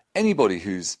habits. Anybody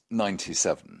who's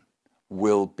 97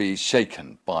 will be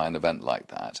shaken by an event like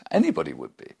that. Anybody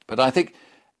would be. But I think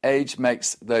age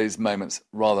makes those moments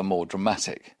rather more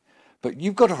dramatic. But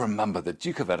you've got to remember the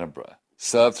Duke of Edinburgh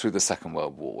served through the Second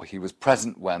World War. He was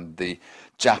present when the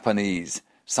Japanese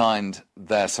signed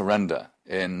their surrender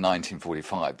in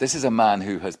 1945. This is a man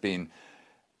who has been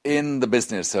in the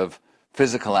business of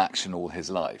physical action all his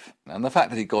life. And the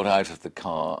fact that he got out of the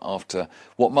car after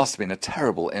what must have been a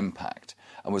terrible impact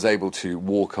and was able to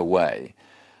walk away,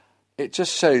 it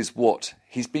just shows what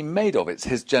he's been made of. It's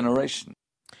his generation.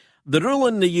 The rule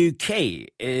in the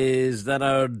UK is that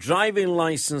our driving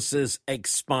licences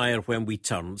expire when we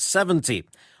turn 70,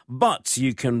 but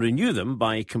you can renew them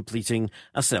by completing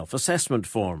a self-assessment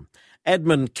form.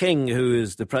 Edmund King, who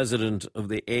is the president of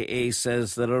the AA,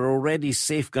 says there are already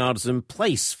safeguards in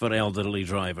place for elderly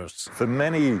drivers. For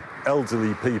many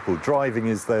elderly people, driving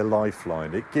is their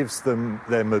lifeline. It gives them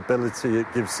their mobility, it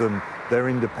gives them their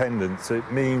independence.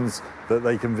 It means that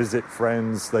they can visit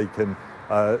friends, they can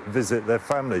visit their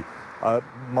family.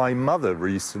 My mother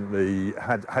recently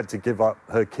had to give up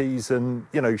her keys and,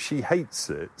 you know, she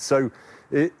hates it. So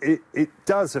it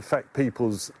does affect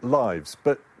people's lives.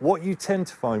 But what you tend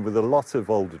to find with a lot of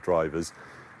older drivers,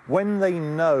 when they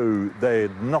know they're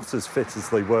not as fit as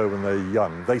they were when they were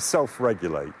young, they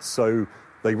self-regulate. So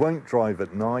they won't drive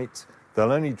at night,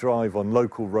 they'll only drive on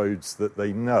local roads that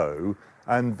they know,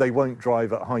 and they won't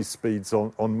drive at high speeds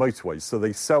on motorways. So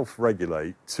they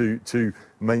self-regulate to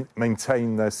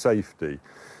maintain their safety.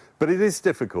 But it is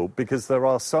difficult because there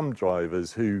are some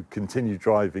drivers who continue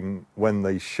driving when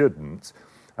they shouldn't.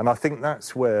 And I think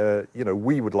that's where, you know,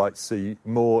 we would like to see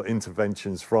more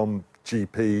interventions from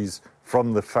GPs,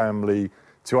 from the family,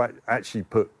 to actually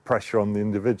put pressure on the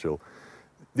individual.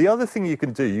 The other thing you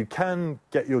can do, you can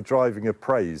get your driving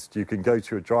appraised. You can go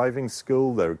to a driving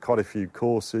school. There are quite a few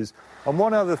courses. And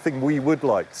one other thing we would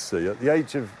like to see, at the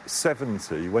age of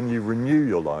 70, when you renew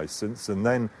your licence, and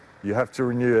then you have to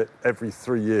renew it every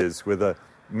 3 years with a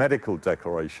medical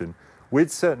declaration, we'd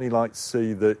certainly like to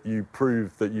see that you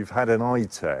prove that you've had an eye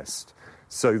test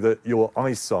so that your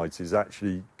eyesight is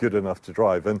actually good enough to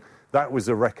drive. And that was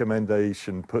a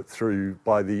recommendation put through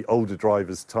by the Older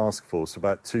Drivers Task Force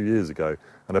about 2 years ago.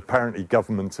 And apparently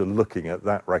government are looking at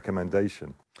that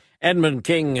recommendation. Edmund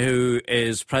King, who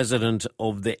is president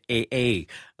of the AA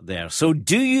there. So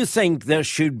do you think there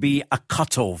should be a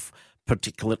cut-off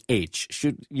particular age?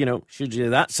 Should you,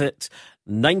 that's it,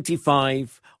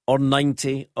 95 or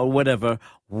 90 or whatever,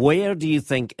 where do you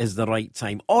think is the right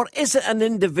time? Or is it an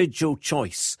individual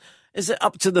choice? Is it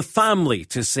up to the family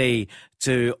to say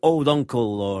to old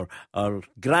uncle or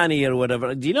granny or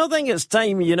whatever, do you not think it's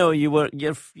time,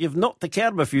 you've knocked the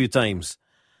curb a few times?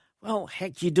 Well,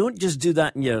 heck, you don't just do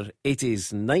that in your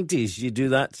 80s and 90s. You do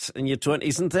that in your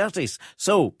 20s and 30s.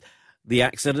 So the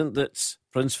accident that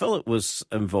Prince Philip was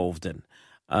involved in,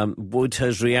 would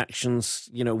his reactions,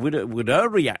 would our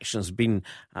reactions been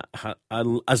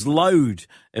as loud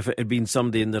if it had been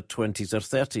somebody in their 20s or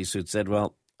 30s who'd said,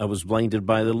 well, I was blinded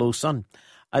by the low sun?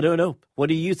 I don't know. What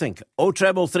do you think?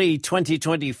 0333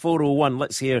 2020 401.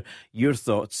 Let's hear your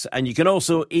thoughts. And you can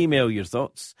also email your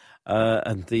thoughts.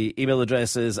 And the email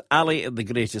address is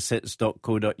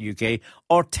ali@thegreatesthits.co.uk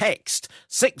or text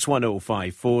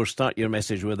 61054. Start your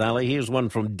message with Ali. Here's one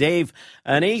from Dave.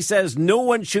 And he says, no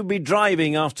one should be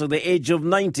driving after the age of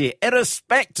 90,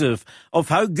 irrespective of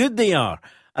how good they are.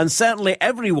 And certainly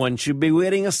everyone should be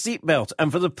wearing a seatbelt.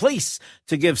 And for the police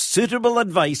to give suitable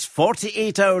advice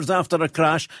 48 hours after a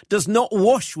crash does not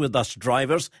wash with us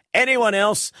drivers. Anyone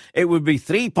else, it would be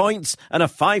 3 points and a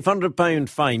 £500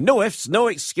 fine. No ifs, no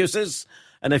excuses.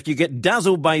 And if you get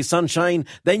dazzled by sunshine,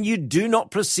 then you do not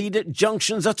proceed at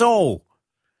junctions at all.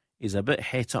 He's a bit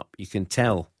het up, you can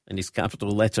tell, in his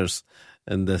capital letters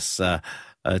in this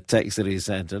text that he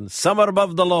sent. And some are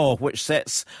above the law, which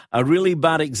sets a really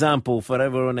bad example for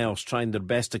everyone else trying their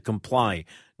best to comply.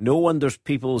 No wonder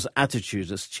people's attitude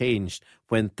has changed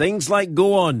when things like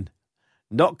go on.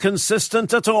 Not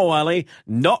consistent at all, Ali.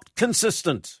 Not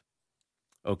consistent.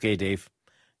 OK, Dave.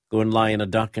 Go and lie in a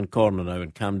darkened corner now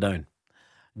and calm down.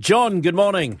 John, good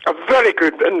morning. A very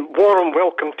good and warm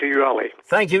welcome to you, Ali.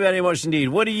 Thank you very much indeed.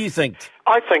 What do you think?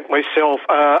 I think myself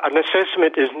an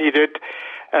assessment is needed.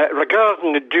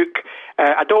 Regarding the Duke,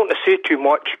 I don't want to say too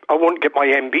much. I won't get my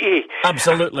MBE.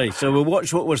 Absolutely. So we'll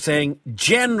watch what we're saying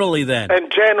generally then. And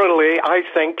generally, I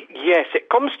think, yes, it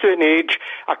comes to an age,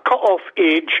 a cut-off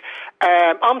age.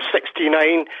 I'm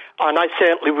 69, and I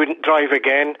certainly wouldn't drive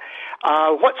again.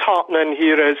 What's happening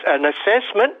here is an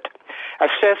assessment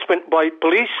by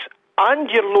police and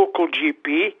your local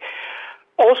GP,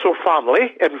 also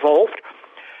family involved,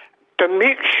 to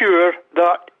make sure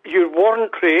that you're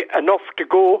warranty enough to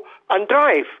go and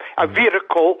drive a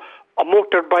vehicle, a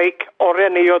motorbike, or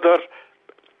any other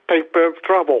type of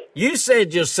travel. You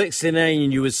said you're 69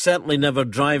 and you would certainly never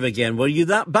drive again. Were you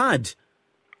that bad?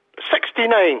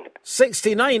 69.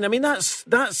 69? I mean, that's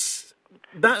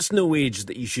no age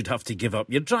that you should have to give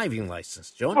up your driving licence,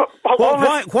 John.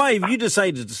 Why have you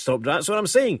decided to stop? That's what I'm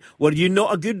saying. Were you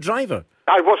not a good driver?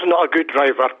 I was not a good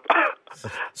driver.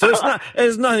 So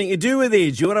it's nothing to do with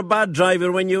age. You were a bad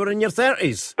driver when you were in your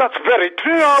 30s. That's very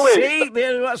true, Ali. See,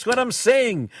 that's what I'm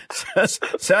saying.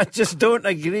 So I just don't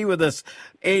agree with this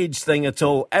age thing at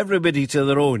all. Everybody to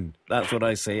their own. That's what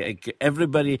I say.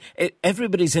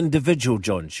 Everybody's individual,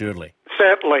 John, surely.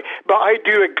 certainly. But I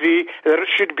do agree there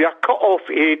should be a cut-off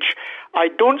age. I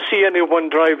don't see anyone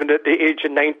driving at the age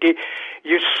of 90.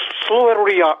 You slower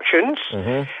reactions.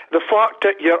 The fact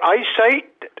that your eyesight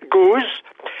goes.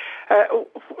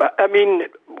 I mean,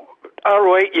 all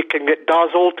right, you can get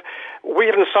dazzled.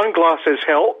 Wearing sunglasses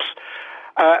helps.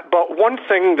 But one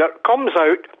thing that comes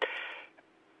out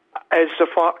is the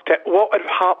fact that what had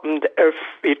happened if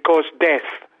it caused death.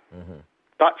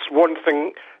 That's one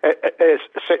thing, a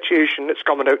situation that's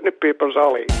coming out in the papers,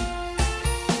 Ali.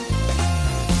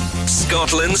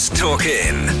 Scotland's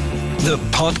Talking, the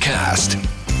podcast.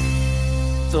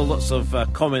 So lots of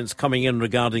comments coming in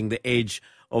regarding the age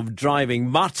of driving.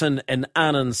 Martin in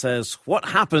Annan says, what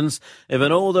happens if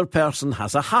an older person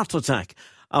has a heart attack?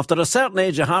 After a certain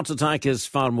age, a heart attack is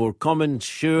far more common.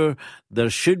 Sure, there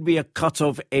should be a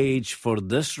cut-off age for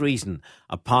this reason,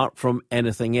 apart from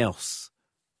anything else.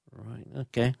 Right,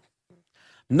 okay.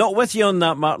 Not with you on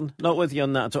that, Martin. Not with you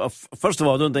on that. First of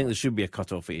all, I don't think there should be a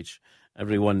cut-off age.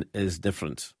 Everyone is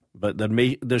different. But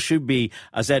there should be,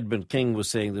 as Edmund King was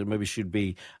saying, there maybe should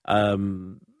be...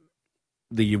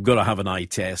 you've got to have an eye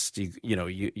test.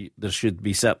 There should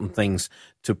be certain things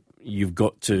you've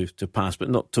got to pass, but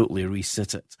not totally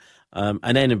resit it.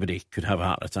 And anybody could have a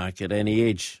heart attack at any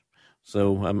age.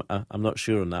 So I'm not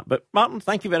sure on that. But Martin,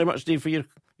 thank you very much, Dave, for your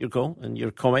call and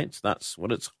your comments. That's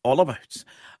what it's all about.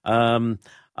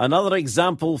 Another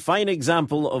example, fine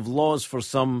example of laws for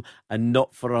some and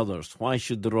not for others. Why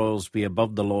should the royals be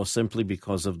above the law simply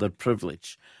because of their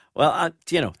privilege? Well,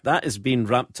 that has been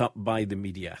wrapped up by the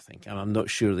media, I think. And I'm not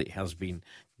sure that it has been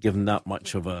given that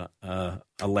much of a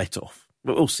let-off.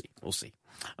 But we'll see.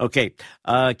 Okay,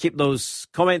 keep those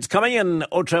comments coming in.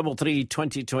 0333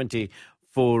 2020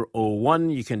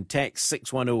 401. You can text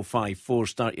 61054.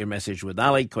 Start your message with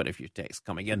Ali. Quite a few texts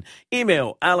coming in.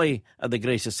 Email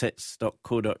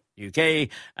ali@thegreatesthits.co.uk.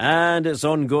 And it's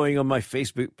ongoing on my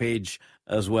Facebook page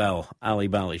as well. Ali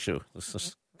Bally Show. This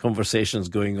is conversations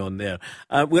going on there.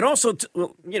 We're also,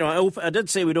 I did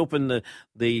say we'd open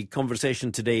the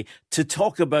conversation today to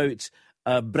talk about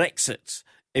Brexit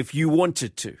if you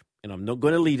wanted to. And I'm not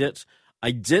going to lead it. I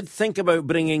did think about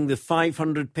bringing the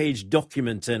 500-page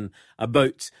document in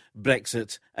about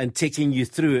Brexit and taking you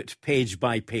through it page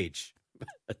by page.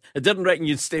 I didn't reckon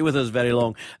you'd stay with us very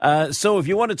long. So if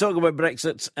you want to talk about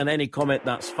Brexit and any comment,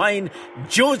 that's fine.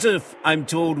 Joseph, I'm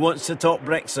told, wants to talk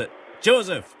Brexit.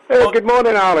 Joseph. Good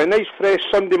morning, Alan. Nice fresh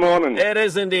Sunday morning. It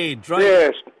is indeed. Right.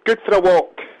 Yes, good for a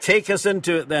walk. Take us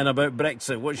into it then about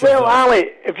Brexit. What's your thought?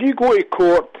 Ali, if you go to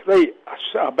court, right,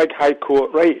 a big high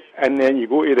court, right, and then you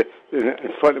go to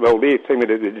in front of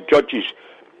the judges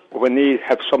when they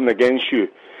have something against you,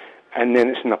 and then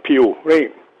it's an appeal,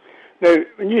 right? Now,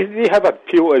 when they have an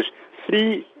appeal as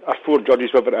 3 or 4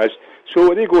 judges, whatever it is,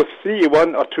 so they go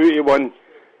 3-1 or 2-1,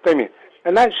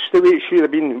 and that's the way it should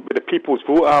have been with the people's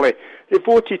vote, Ali. They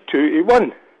voted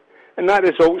 2-1, and that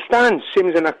result stands, same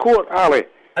as in a court, Ali.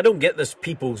 I don't get this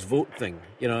people's vote thing.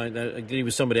 I agree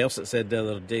with somebody else that said the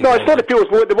other day. No, it's not the people's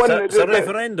vote. It's a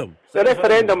referendum. The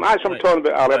referendum, that's what I'm talking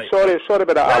about, Ali. I'm sorry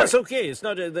about that, Ali. That's okay. It's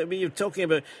not. You're talking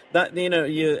about that.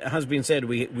 It has been said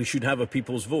we should have a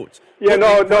people's vote. Yeah,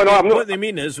 no. I'm not. What they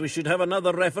mean is we should have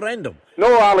another referendum.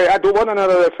 No, Ali, I don't want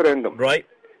another referendum. Right.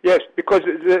 Yes, because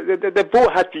the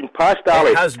vote has been passed,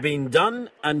 Ali. It has been done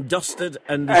and dusted,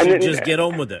 and they should just get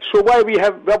on with it. So why we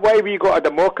got a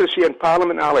democracy in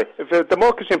Parliament, Ali? If the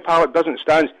democracy in Parliament doesn't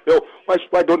stand,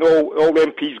 why don't all the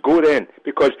MPs go then?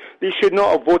 Because they should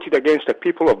not have voted against the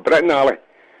people of Britain, Ali.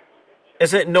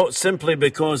 Is it not simply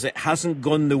because it hasn't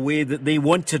gone the way that they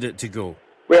wanted it to go?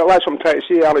 Well, that's what I'm trying to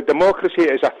say, Ali. Democracy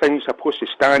is a thing supposed to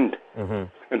stand.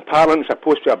 And Parliament's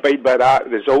supposed to abide by that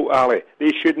result, Ali.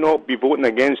 They should not be voting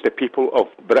against the people of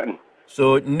Britain.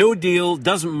 So, no deal,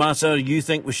 doesn't matter, you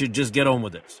think we should just get on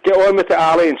with it? Get on with it,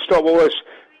 Ali, and stop all this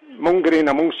mongering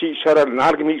amongst each other and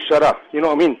arguing each other, you know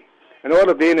what I mean? And all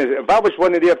they're doing is, if I was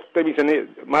one of their things in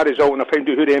my result and I found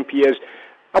out who the MP is,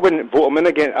 I wouldn't vote him in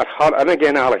again,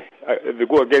 Ali, if they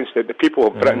go against the people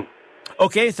of Britain.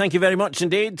 Okay, thank you very much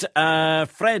indeed.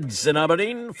 Fred's in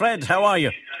Aberdeen. Fred, how are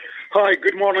you? Hi,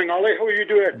 good morning, Ali. How are you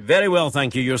doing? Very well,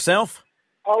 thank you. Yourself?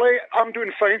 Ali, I'm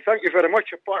doing fine, thank you very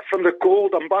much. Apart from the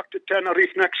cold, I'm back to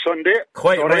Tenerife next Sunday.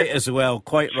 Quite right as well,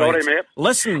 quite right. Sorry, mate.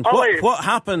 Listen, Ali, what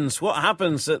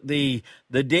happens at the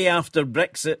day after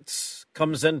Brexit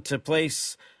comes into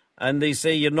place and they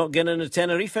say you're not getting to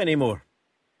Tenerife anymore?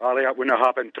 Ali, that wouldn't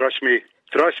happen, trust me.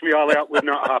 Trust me, Ali, that would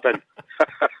not happen.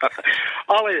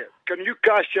 Ali, can you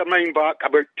cast your mind back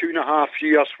about 2.5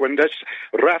 years when this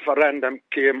referendum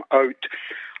came out?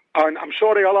 And I'm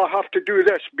sorry, I'll have to do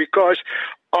this because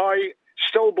I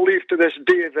still believe to this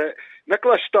day that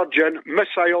Nicola Sturgeon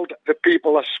missiled the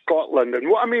people of Scotland. And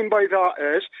what I mean by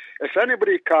that is, if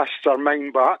anybody casts their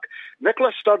mind back,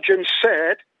 Nicola Sturgeon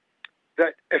said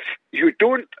that if you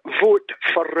don't vote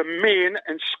for Remain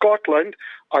in Scotland,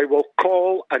 I will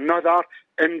call another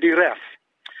indie ref.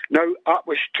 Now, that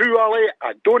was true, Ali.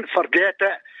 I don't forget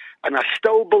it. And I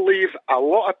still believe a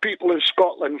lot of people in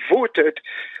Scotland voted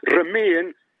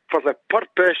Remain for the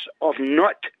purpose of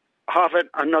not having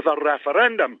another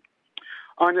referendum.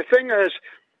 And the thing is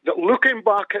that looking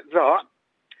back at that,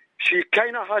 she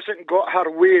kind of hasn't got her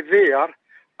way there.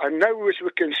 And now, as we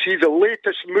can see, the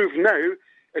latest move now,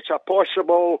 it's a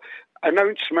possible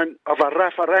announcement of a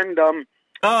referendum.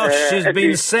 Oh, she's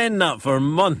been saying that for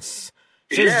months.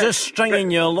 She's just stringing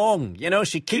you along. You know,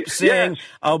 she keeps saying,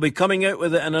 I'll be coming out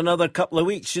with it in another couple of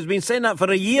weeks. She's been saying that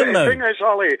for a year now. The thing is,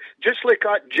 Ollie, just like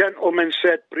that gentleman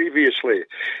said previously,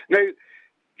 now,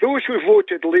 those who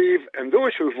voted Leave and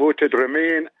those who voted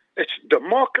Remain, it's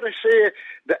democracy.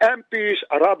 The MPs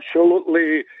are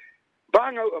absolutely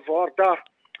bang out of order.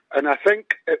 And I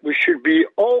think we should be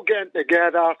all getting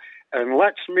together and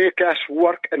let's make this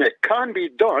work. And it can be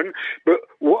done. But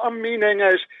what I'm meaning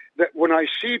is that when I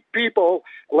see people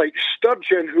like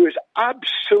Sturgeon, who is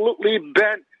absolutely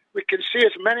bent, we can say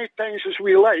as many times as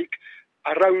we like,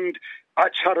 around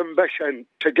that's her ambition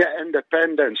to get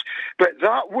independence. But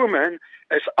that woman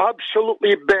is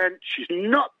absolutely bent. She's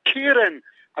not caring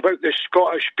about the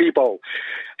Scottish people.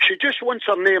 She just wants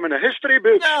her name in a history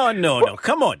book. No.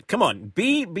 Come on.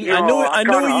 I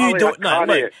know you don't.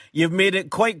 Look, you've made it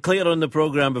quite clear on the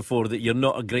programme before that you're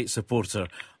not a great supporter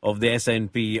of the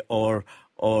SNP or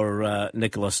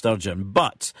Nicola Sturgeon.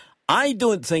 But I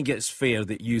don't think it's fair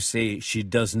that you say she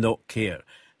does not care.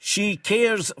 She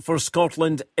cares for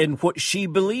Scotland in what she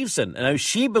believes in. Now,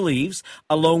 she believes,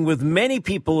 along with many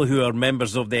people who are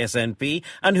members of the SNP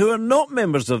and who are not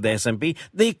members of the SNP,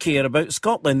 they care about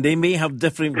Scotland. They may have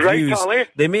different views. Ali.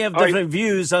 They may have different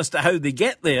views as to how they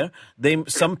get there.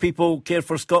 Some people care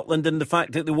for Scotland in the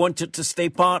fact that they want it to stay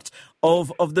part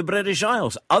of the British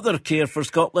Isles. Others care for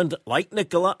Scotland, like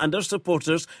Nicola and her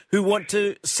supporters, who want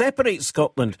to separate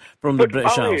Scotland from the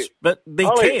British Isles. But they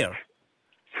care.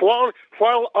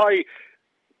 While I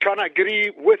can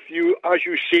agree with you, as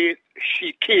you say,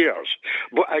 she cares.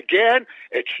 But again,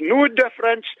 it's no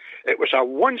difference. It was a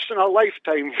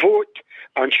once-in-a-lifetime vote,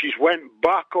 and she's went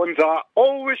back on that,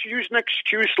 always using an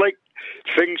excuse like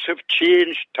things have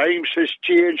changed, times has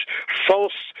changed,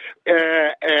 false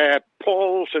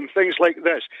polls and things like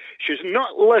this. She's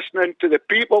not listening to the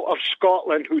people of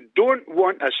Scotland who don't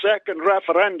want a second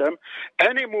referendum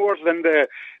any more than the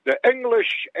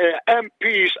English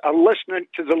MPs are listening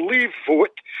to the Leave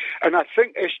vote. And I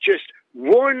think it's just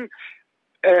one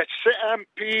set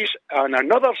MPs and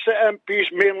another set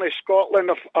MPs, mainly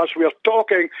Scotland, as we're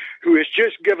talking, who is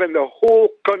just giving the whole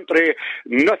country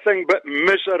nothing but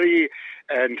misery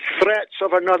and threats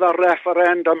of another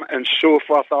referendum and so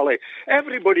forth, Ali.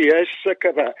 Everybody is sick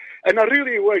of it. And I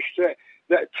really wish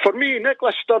that for me,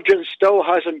 Nicola Sturgeon still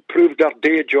hasn't proved her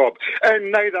day job,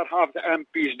 and neither have the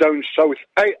MPs down south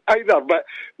either. But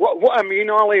what I mean,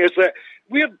 Ali, is that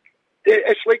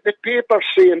it's like the papers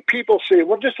say and people say,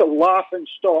 we're just a laughing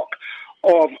stock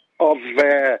of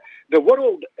the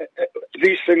world.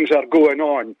 These things are going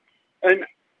on. And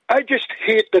I just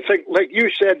hate to think, like you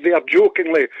said there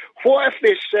jokingly, what if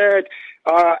they said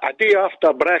a day after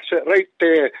Brexit, right,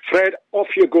 Fred, off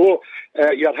you go,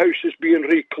 your house is being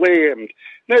reclaimed.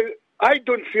 Now, I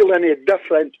don't feel any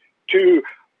different to,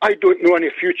 I don't know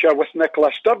any future with Nicola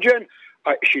Sturgeon.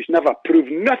 She's never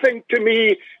proved nothing to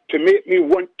me to make me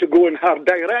want to go in her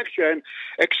direction,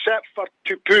 except for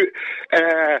to put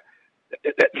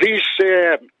these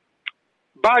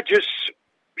badges,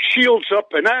 shields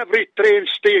up in every train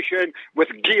station with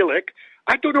Gaelic.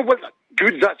 I don't know what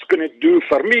good that's going to do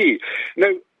for me.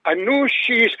 Now, I know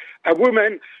she's a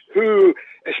woman who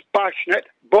is passionate,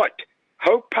 but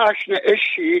how passionate is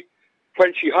she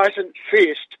when she hasn't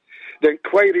faced the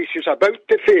inquiry she's about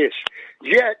to face?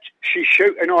 Yet she's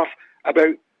shouting off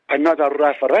about another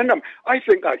referendum. I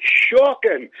think that's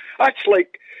shocking. That's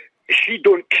like she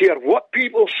don't care what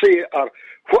people say or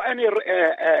what any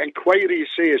inquiry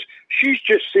says. She's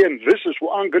just saying, this is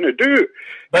what I'm going to do.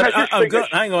 But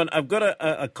hang on, I've got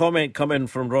a comment coming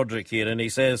from Roderick here, and he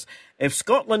says, if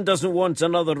Scotland doesn't want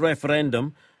another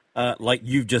referendum, like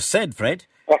you've just said, Fred,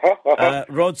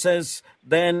 Rod says,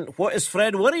 then what is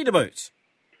Fred worried about?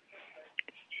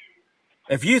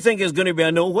 If you think it's going to be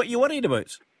a no, what are you worried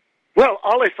about? Well,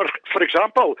 Ali, for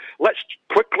example, let's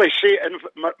quickly say, and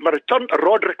my return to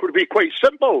Roderick would be quite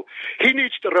simple. He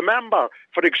needs to remember,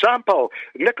 for example,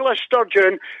 Nicola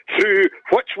Sturgeon, through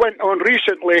what's went on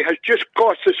recently, has just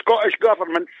cost the Scottish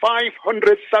Government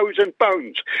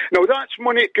 £500,000. Now, that's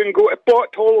money that can go to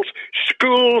potholes,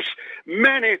 schools,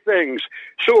 many things.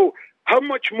 So, how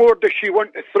much more does she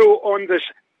want to throw on this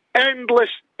endless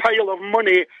pile of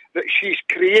money that she's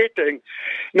creating?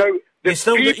 Now, you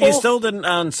still didn't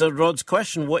answer Rod's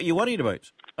question. What are you worried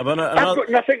about? I've got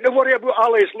nothing to worry about,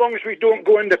 Ali, as long as we don't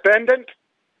go independent.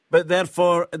 But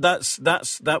therefore,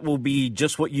 that will be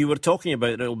just what you were talking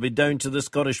about. It will be down to the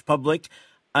Scottish public,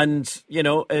 and you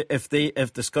know, if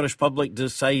the Scottish public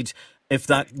decide if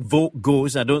that vote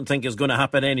goes, I don't think it's going to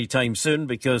happen anytime soon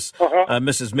because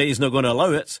Mrs. May is not going to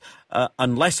allow it,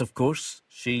 unless, of course,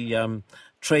 she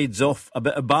trades off a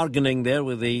bit of bargaining there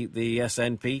with the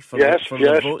SNP for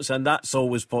the votes, and that's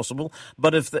always possible.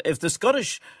 But if the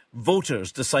Scottish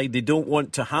voters decide they don't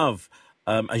want to have,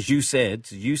 as you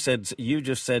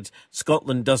just said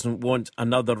Scotland doesn't want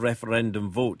another referendum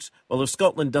vote. Well, if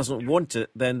Scotland doesn't want it,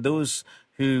 then those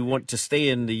who want to stay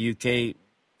in the UK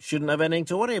shouldn't have anything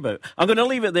to worry about. I'm going to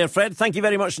leave it there, Fred. Thank you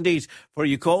very much indeed for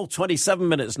your call. 27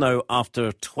 minutes now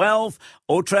after 12.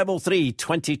 0333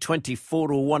 2020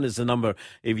 401 is the number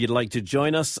if you'd like to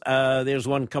join us. There's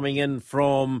one coming in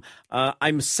from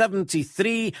I'm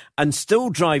 73 and still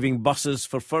driving buses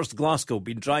for First Glasgow.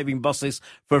 Been driving buses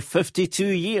for 52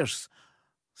 years.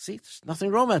 See, there's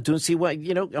nothing wrong with it. I don't see why,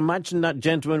 imagine that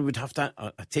gentleman would have to,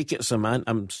 I take it as a man,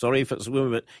 I'm sorry if it's a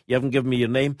woman, but you haven't given me your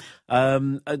name.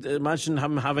 Imagine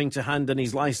him having to hand in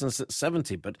his licence at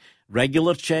 70, but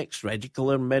regular checks,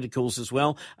 regular medicals as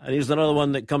well. And here's another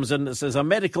one that comes in that says, a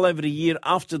medical every year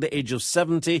after the age of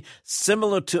 70,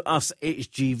 similar to us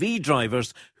HGV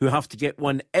drivers who have to get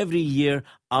one every year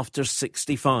after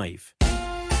 65.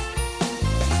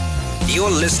 You're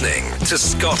listening to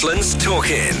Scotland's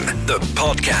Talkin', the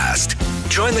podcast.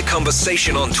 Join the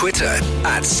conversation on Twitter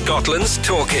at Scotland's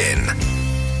Talkin'.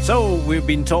 So, we've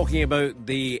been talking about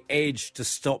the age to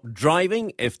stop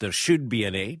driving, if there should be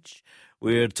an age.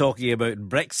 We're talking about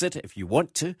Brexit, if you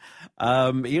want to.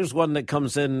 Here's one that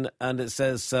comes in and it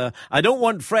says, I don't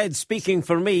want Fred speaking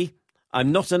for me.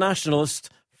 I'm not a nationalist.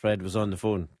 Fred was on the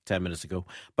phone 10 minutes ago.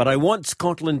 But I want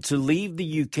Scotland to leave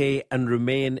the UK and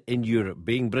remain in Europe.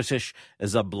 Being British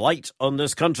is a blight on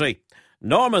this country.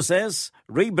 Norma says,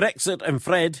 re-Brexit and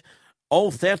Fred, all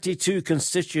 32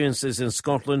 constituencies in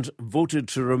Scotland voted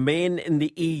to remain in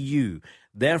the EU.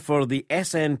 Therefore, the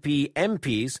SNP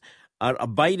MPs are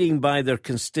abiding by their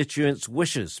constituents'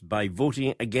 wishes by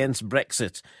voting against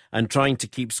Brexit and trying to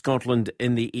keep Scotland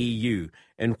in the EU.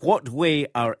 In what way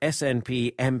are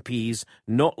SNP MPs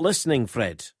not listening,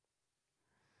 Fred?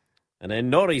 And then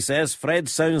Norrie says, Fred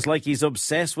sounds like he's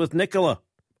obsessed with Nicola,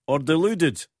 or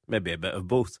deluded. Maybe a bit of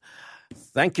both.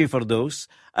 Thank you for those.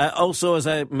 Also, as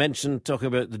I mentioned, talking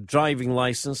about the driving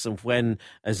licence and when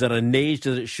is there an age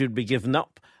that it should be given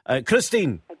up.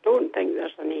 Christine? I don't think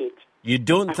there's an age. You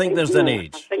don't think there's an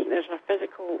age? I think there's a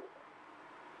physical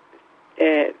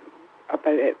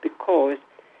about it because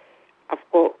I've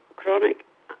got chronic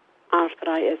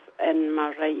arthritis in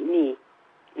my right knee.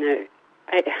 Now,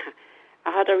 I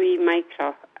had a wee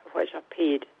Micra, which I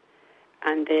paid,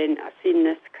 and then I seen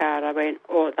this car. I went,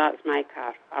 oh, that's my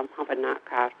car. I'm having that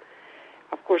car.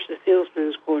 Of course, the salesman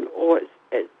was going, oh,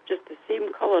 it's just the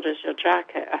same colour as your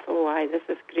jacket. I thought, oh, aye, this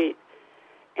is great.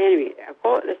 Anyway, I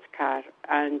got this car,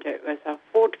 and it was a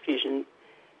Ford Fusion.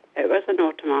 It was an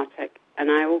automatic,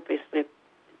 and I obviously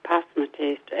passed my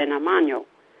test in a manual.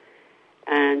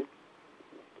 And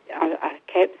I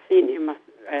kept saying to my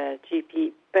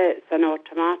GP, but it's an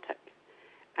automatic.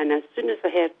 And as soon as I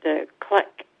heard the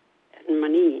click in my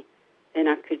knee, then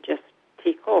I could just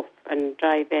take off and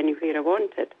drive anywhere I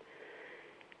wanted.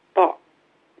 But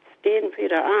staying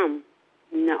where I am,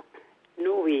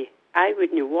 no way. I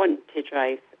wouldn't want to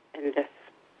drive in this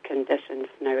conditions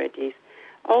nowadays.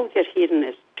 All you're hearing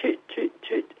is toot, toot,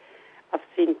 toot. I've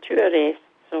seen 2 arrests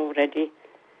already,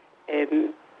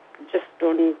 just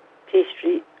on Tay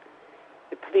Street.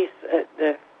 The police at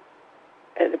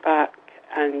the back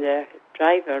and the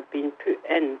driver being put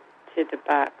in to the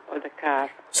back of the car.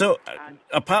 So,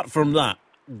 apart from that,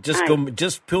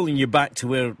 just pulling you back to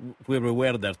where we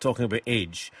were there, talking about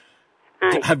age.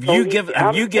 Have you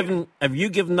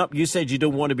given up? You said you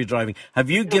don't want to be driving. Have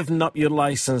you given up your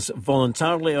licence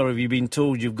voluntarily, or have you been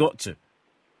told you've got to?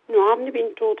 No, I haven't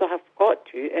been told I have got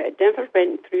to. It never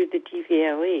went through the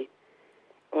DVLA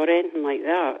or anything like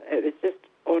that. It was just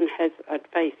on his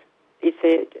advice. He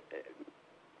said,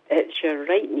 it's your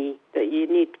right knee that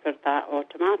you need for that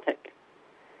automatic.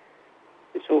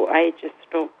 So I just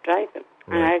stopped driving,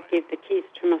 and I gave the keys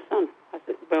to my son. I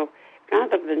said, well,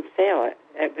 rather than sell it,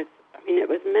 it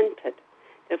was minted.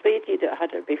 The lady that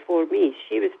had it before me,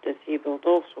 she was disabled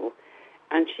also,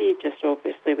 and she just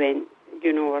obviously went,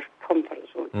 her comfort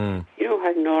zone. You know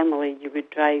how normally you would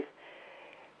drive,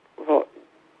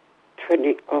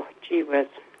 20, oh, gee whiz,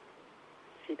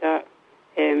 see that,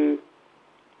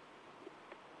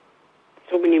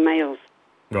 so many miles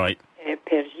Right.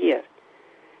 Per year.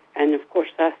 And of course,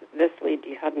 this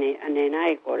lady hadn't, and then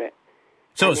I got it.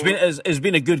 So it's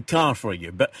been a good car for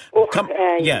you, but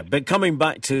but coming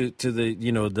back to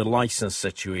the the license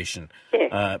situation,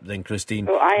 then Christine,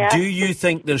 do you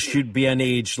think there should be an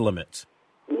age limit?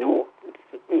 No,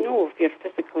 if you're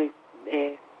physically,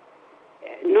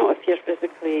 not if you're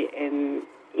physically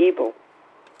able.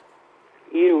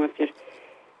 If you're,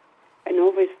 and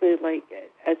obviously, like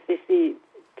as they say,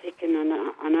 taking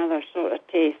another sort of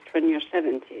test when you're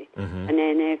 70, and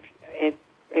then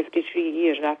every 3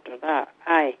 years after that,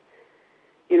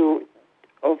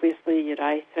 obviously your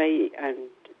eyesight, and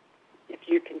if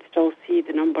you can still see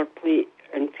the number plate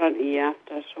in front of you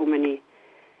after so many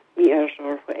meters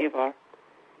or whatever,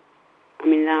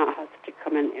 that has to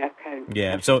come into account.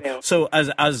 Yeah, so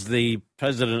as the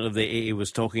president of the AA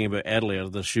was talking about earlier,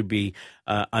 there should be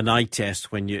an eye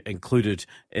test when you included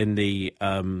in the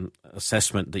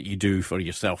assessment that you do for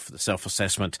yourself, the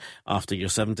self-assessment after you're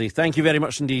 70. Thank you very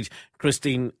much indeed,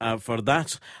 Christine, for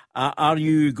that. Are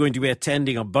you going to be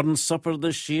attending a Burns supper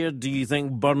this year? Do you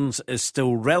think Burns is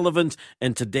still relevant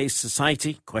in today's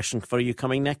society? Question for you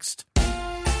coming next.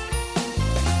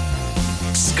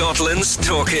 Scotland's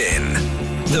Talkin',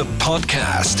 the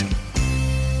podcast.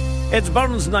 It's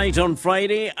Burns night on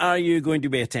Friday. Are you going to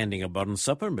be attending a Burns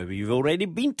supper? Maybe you've already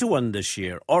been to one this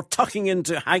year. Or tucking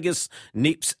into haggis,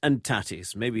 neeps and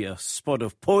tatties. Maybe a spot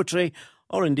of poetry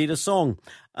or indeed a song.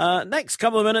 Next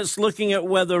couple of minutes looking at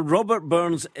whether Robert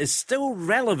Burns is still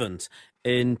relevant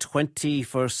in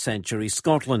 21st century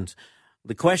Scotland.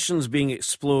 The question's being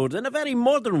explored in a very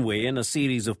modern way in a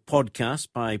series of podcasts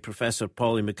by Professor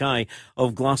Pauline Mackay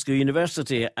of Glasgow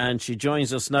University, and she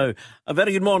joins us now. A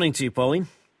very good morning to you, Pauline.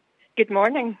 Good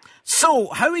morning. So,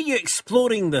 how are you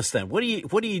exploring this then? What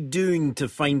are you doing to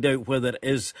find out whether it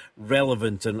is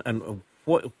relevant, and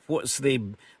what's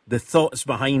the thoughts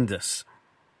behind this?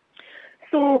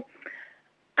 So,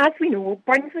 as we know,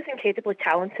 Burns was incredibly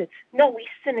talented, not least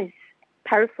in his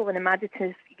powerful and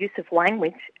imaginative use of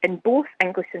language in both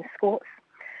English and Scots.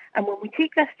 And when we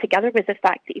take this together with the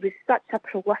fact that he was such a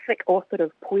prolific author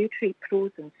of poetry,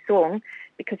 prose and song,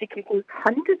 because he composed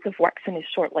hundreds of works in his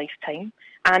short lifetime,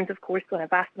 and of course on a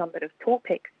vast number of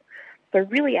topics, there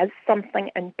really is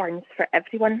something in Burns for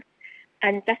everyone.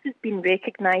 And this has been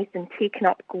recognised and taken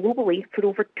up globally for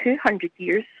over 200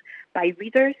 years by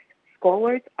readers,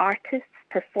 scholars, artists,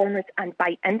 performers and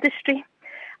by industry.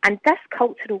 And this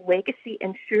cultural legacy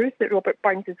ensures that Robert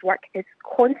Burns' work is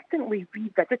constantly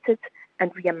revisited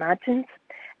and reimagined,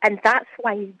 and that's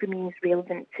why he remains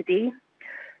relevant today.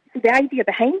 So the idea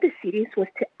behind the series was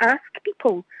to ask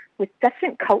people with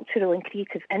different cultural and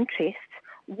creative interests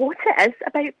what it is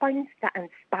about Burns that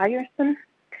inspires them.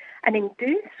 And in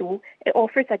doing so, it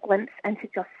offers a glimpse into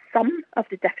just some of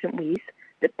the different ways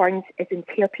that Burns is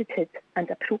interpreted and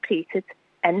appropriated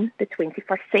in the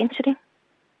 21st century.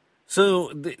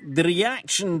 So the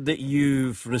reaction that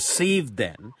you've received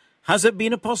then, has it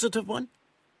been a positive one?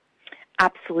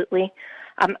 Absolutely.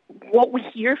 What we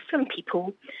hear from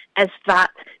people is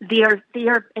that they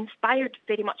are inspired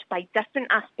very much by different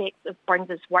aspects of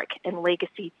Burns' work and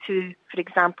legacy to, for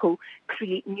example,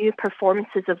 create new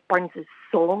performances of Burns'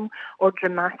 song or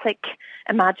dramatic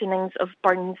imaginings of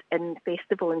Burns in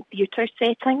festival and theatre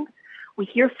settings. We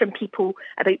hear from people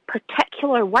about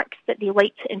particular works that they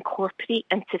like to incorporate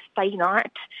into fine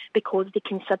art because they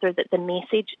consider that the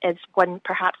message is one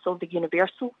perhaps of the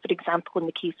universal, for example, in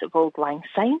the case of Auld Lang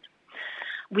Syne.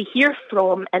 We hear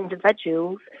from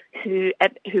individuals who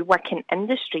work in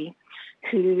industry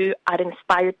who are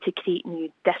inspired to create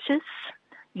new dishes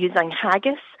using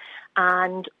haggis,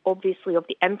 and obviously of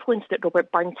the influence that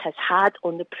Robert Burns has had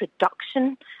on the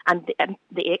production and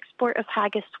the export of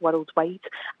haggis worldwide.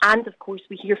 And of course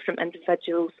we hear from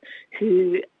individuals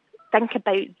who think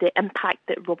about the impact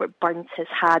that Robert Burns has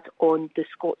had on the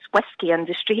Scots whisky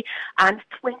industry and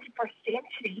 21st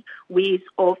century ways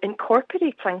of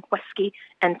incorporating whisky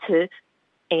into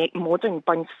modern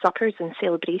Burns suppers and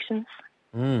celebrations.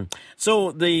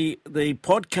 So the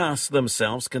podcasts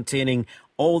themselves containing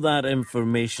all that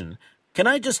information, can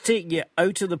I just take you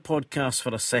out of the podcast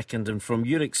for a second, and from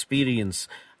your experience,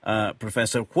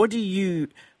 Professor, what do you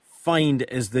find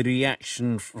is the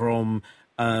reaction from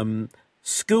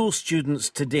school students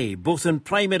today, both in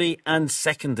primary and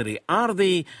secondary, are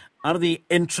they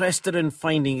interested in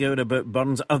finding out about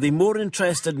Burns? Are they more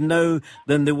interested now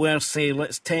than they were, say,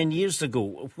 10 years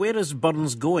ago? Where is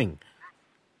Burns going?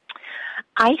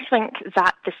 I think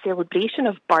that the celebration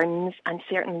of Burns and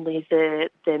certainly the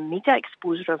media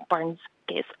exposure of Burns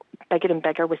gets bigger and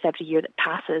bigger with every year that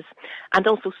passes. And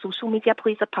also social media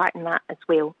plays a part in that as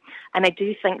well. And I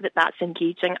do think that that's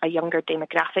engaging a younger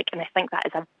demographic, and I think that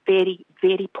is a very,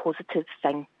 very positive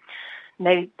thing.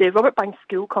 Now, the Robert Burns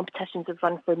School competitions have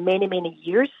run for many, many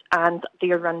years, and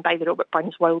they are run by the Robert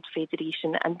Burns World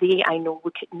Federation, and they, I know,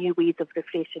 look at new ways of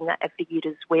refreshing that every year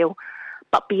as well.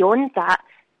 But beyond that,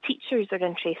 teachers are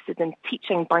interested in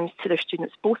teaching Burns to their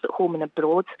students, both at home and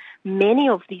abroad. Many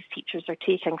of these teachers are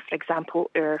taking, for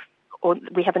example,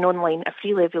 we have a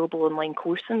freely available online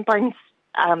course in Burns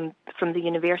from the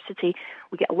university.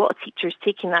 We get a lot of teachers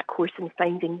taking that course and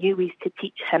finding new ways to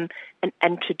teach him and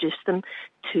introduce them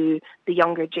to the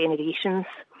younger generations.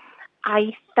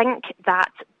 I think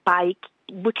that by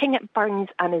looking at Burns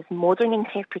and his modern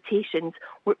interpretations,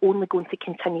 we're only going to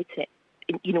continue to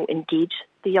engage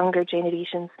the younger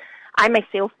generations. I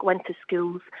myself go into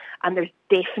schools, and there's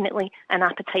definitely an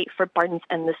appetite for Burns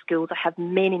in the schools. I have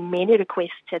many, many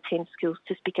requests to attend schools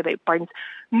to speak about Burns,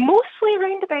 mostly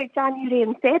around about January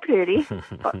and February,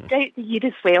 but throughout the year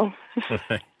as well.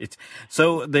 Right.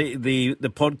 So the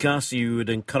podcast, you would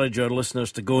encourage our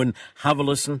listeners to go and have a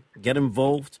listen, get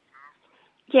involved?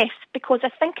 Yes, because I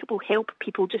think it will help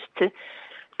people just to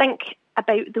think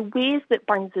about the ways that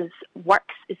Burns's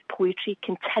works, his poetry,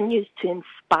 continues to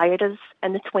inspire us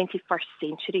in the 21st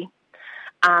century.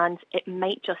 And it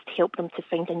might just help them to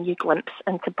find a new glimpse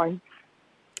into Burns.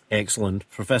 Excellent.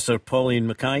 Professor Pauline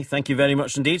Mackay, thank you very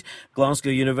much indeed. Glasgow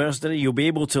University. You'll be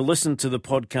able to listen to the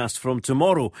podcast from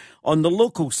tomorrow on the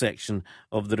local section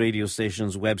of the radio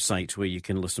station's website, where you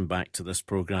can listen back to this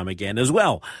programme again as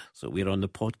well. So we're on the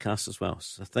podcast as well.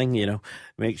 It's a thing,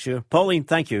 make sure. Pauline,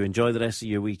 thank you. Enjoy the rest of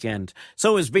your weekend.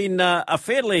 So it's been a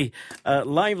fairly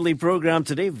lively programme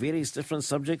today, various different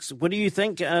subjects. What do you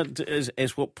think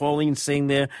is what Pauline's saying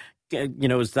there?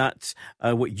 Is that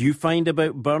what you find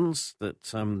about Burns, that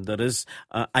there is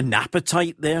an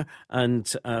appetite there?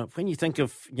 And when you think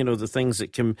of, the things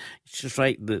that can, just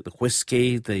right, the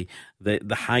whiskey, the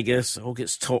haggis, all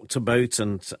gets talked about,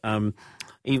 and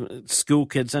even school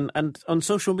kids. And on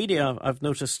social media, I've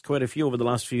noticed quite a few over the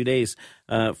last few days,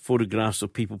 photographs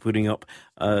of people putting up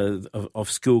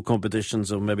of school competitions,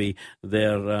 or maybe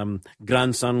their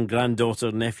grandson,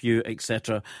 granddaughter, nephew,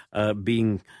 etc.,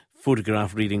 being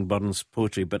photograph reading Burns'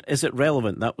 poetry. But is it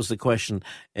relevant? That was the question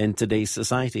in today's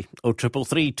society.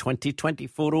 0333 2020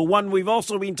 401. We've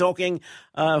also been talking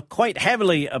quite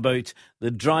heavily about the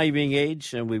driving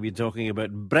age, and we've been talking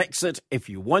about Brexit if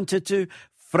you wanted to.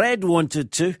 Fred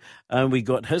wanted to, and we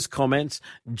got his comments.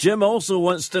 Jim also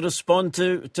wants to respond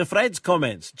to Fred's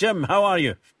comments. Jim, how are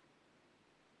you?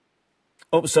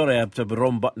 Oh, sorry, I have the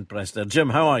wrong button pressed there.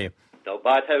 Jim, how are you? Not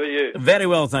bad, how are you? Very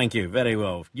well, thank you, very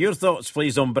well. Your thoughts,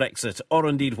 please, on Brexit, or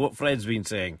indeed what Fred's been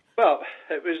saying. Well,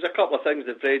 it was a couple of things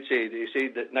that Fred said. He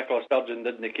said that Nicola Sturgeon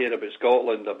didn't care about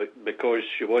Scotland because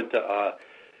she wanted a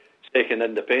second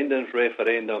independence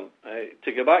referendum.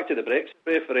 To go back to the Brexit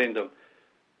referendum,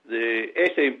 the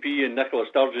SNP and Nicola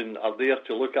Sturgeon are there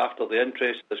to look after the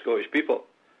interests of the Scottish people.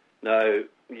 Now,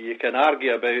 you can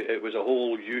argue about it was a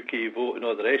whole UK vote and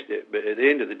all the rest of it, but at the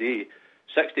end of the day,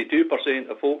 62%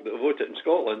 of folk that voted in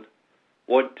Scotland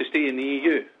want to stay in the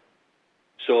EU.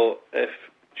 So if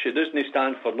she doesn't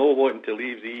stand for no wanting to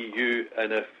leave the EU,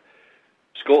 and if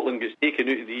Scotland gets taken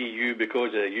out of the EU because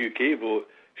of a UK vote,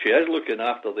 she is looking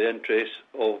after the interests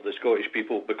of the Scottish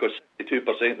people, because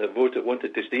 62% that voted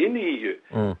wanted to stay in the EU.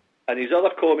 And his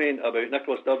other comment about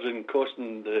Nicola Sturgeon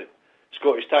costing the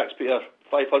Scottish taxpayer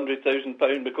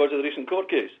 £500,000 because of the recent court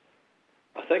case.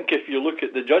 I think if you look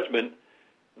at the judgment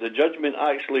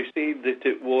actually said that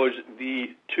it was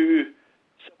the two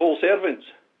civil servants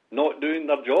not doing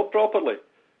their job properly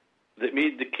that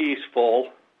made the case fall.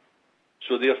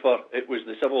 So therefore, it was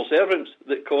the civil servants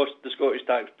that cost the Scottish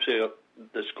taxpayers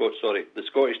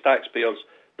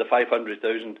the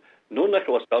 £500,000, no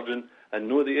Nicola Sturgeon and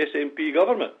no the SNP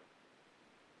government.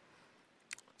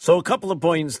 So a couple of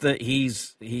points that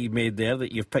he made there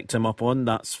that you've picked him up on.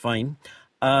 That's fine.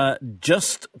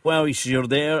 Just while you're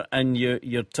there and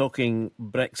you're talking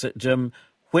Brexit, Jim,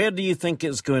 where do you think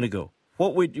it's going to go?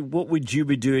 What would you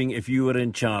be doing if you were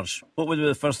in charge? What would be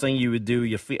the first thing you would do with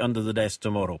your feet under the desk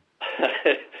tomorrow?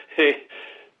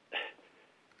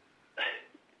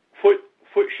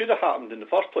 What should have happened in the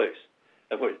first place,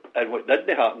 and what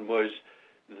didn't happen, was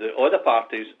the other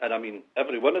parties, and I mean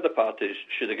every one of the parties,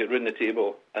 should have got round the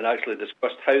table and actually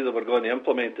discussed how they were going to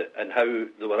implement it and how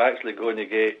they were actually going to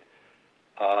get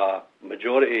a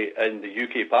majority in the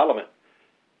UK Parliament.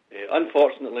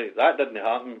 Unfortunately, that didn't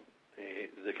happen.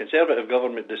 The Conservative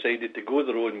government decided to go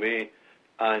their own way,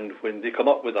 and when they come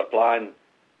up with a plan,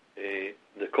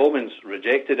 the Commons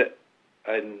rejected it,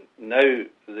 and now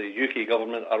the UK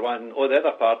government are wanting all the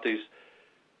other parties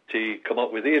to come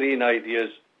up with their own ideas.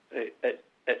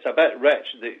 It's a bit rich.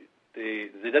 They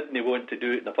didn't want to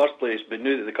do it in the first place, but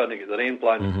now that they can't get their own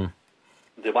plan,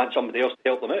 they want somebody else to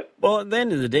help them out. Well, at the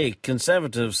end of the day,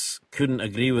 Conservatives couldn't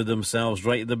agree with themselves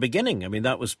right at the beginning. I mean,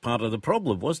 that was part of the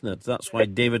problem, wasn't it? That's why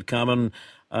David Cameron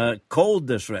called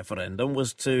this referendum,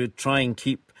 was to try and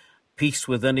keep peace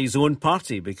within his own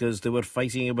party, because they were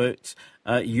fighting about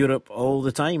Europe all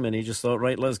the time, and he just thought,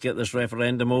 right, let's get this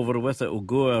referendum over with, it'll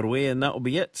go our way and that'll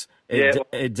be it.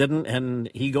 It didn't, and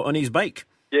he got on his bike.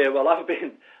 Yeah, well, I've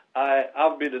been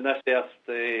in this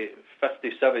earth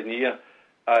 57 years,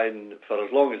 and for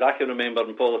as long as I can remember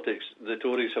in politics, the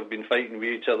Tories have been fighting with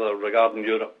each other regarding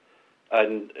Europe,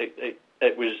 and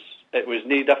it was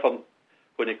no different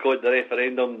when he called the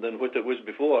referendum than what it was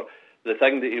before. The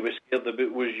thing that he was scared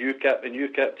about was UKIP, and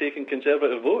UKIP taking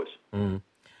Conservative votes.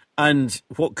 And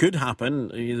what could happen,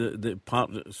 the part,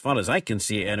 as far as I can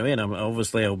see it anyway, and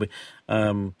I'll be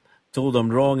told I'm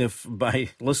wrong if by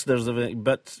listeners of it,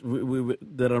 but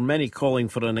there are many calling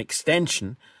for an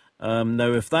extension.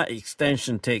 Now, if that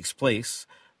extension takes place,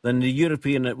 then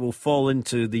it will fall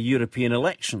into the European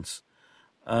elections,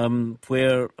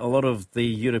 where a lot of the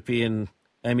European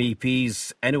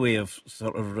MEPs anyway have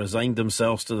sort of resigned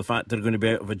themselves to the fact they're going to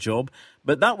be out of a job.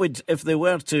 But that would, if they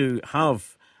were to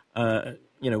have, it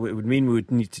would mean we would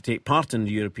need to take part in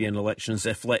the European elections.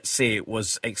 If, let's say, it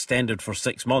was extended for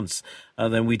 6 months,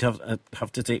 then we'd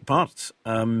have to take part.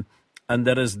 And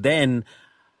there is then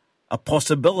a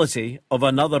possibility of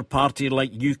another party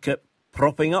like UKIP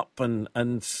propping up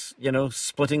and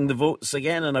splitting the votes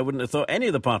again. And I wouldn't have thought any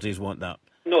of the parties want that.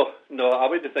 No, I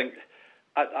wouldn't think.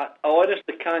 I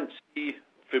honestly can't see,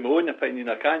 from my own opinion,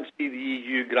 I can't see the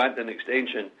EU granting an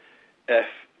extension if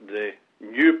the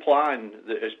new plan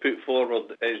that is put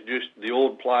forward is just the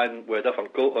old plan with a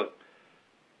different coat on.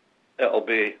 It'll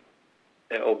be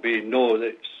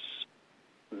no.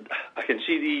 I can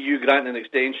see the EU granting an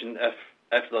extension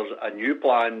if there's a new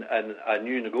plan and a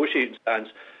new negotiating stance,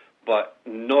 but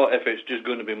not if it's just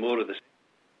going to be more of the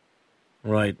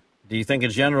same. Right. Do you think a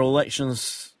general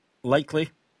election's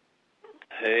likely?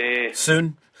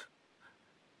 Soon?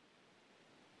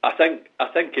 I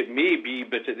think it may be,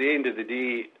 but at the end of the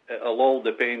day, it'll all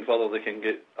depend whether they can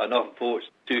get enough votes,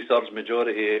 2/3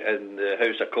 majority in the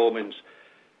House of Commons,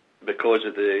 because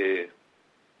of the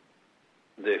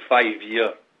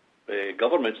 5-year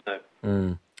governments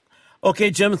now.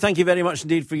 OK, Jim, thank you very much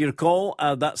indeed for your call.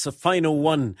 That's the final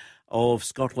one of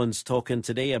Scotland's Talking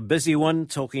today. A busy one,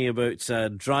 talking about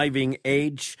driving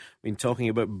age. We've been talking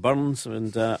about burns,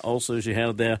 and also, as you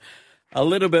heard there, a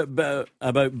little bit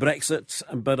about Brexit,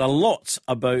 but a lot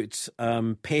about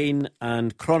pain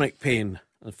and chronic pain.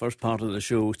 The first part of the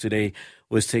show today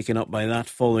was taken up by that,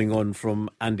 following on from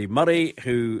Andy Murray,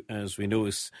 who, as we know,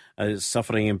 is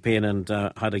suffering in pain, and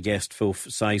had a guest, Phil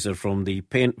Sizer from the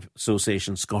Pain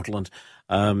Association Scotland,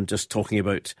 just talking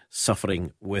about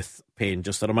suffering with pain.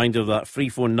 Just a reminder of that free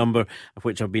phone number,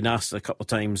 which I've been asked a couple of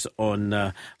times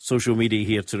on social media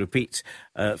here to repeat.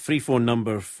 Free phone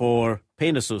number for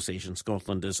Pain Association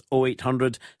Scotland is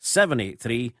 0800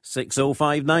 783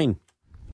 6059.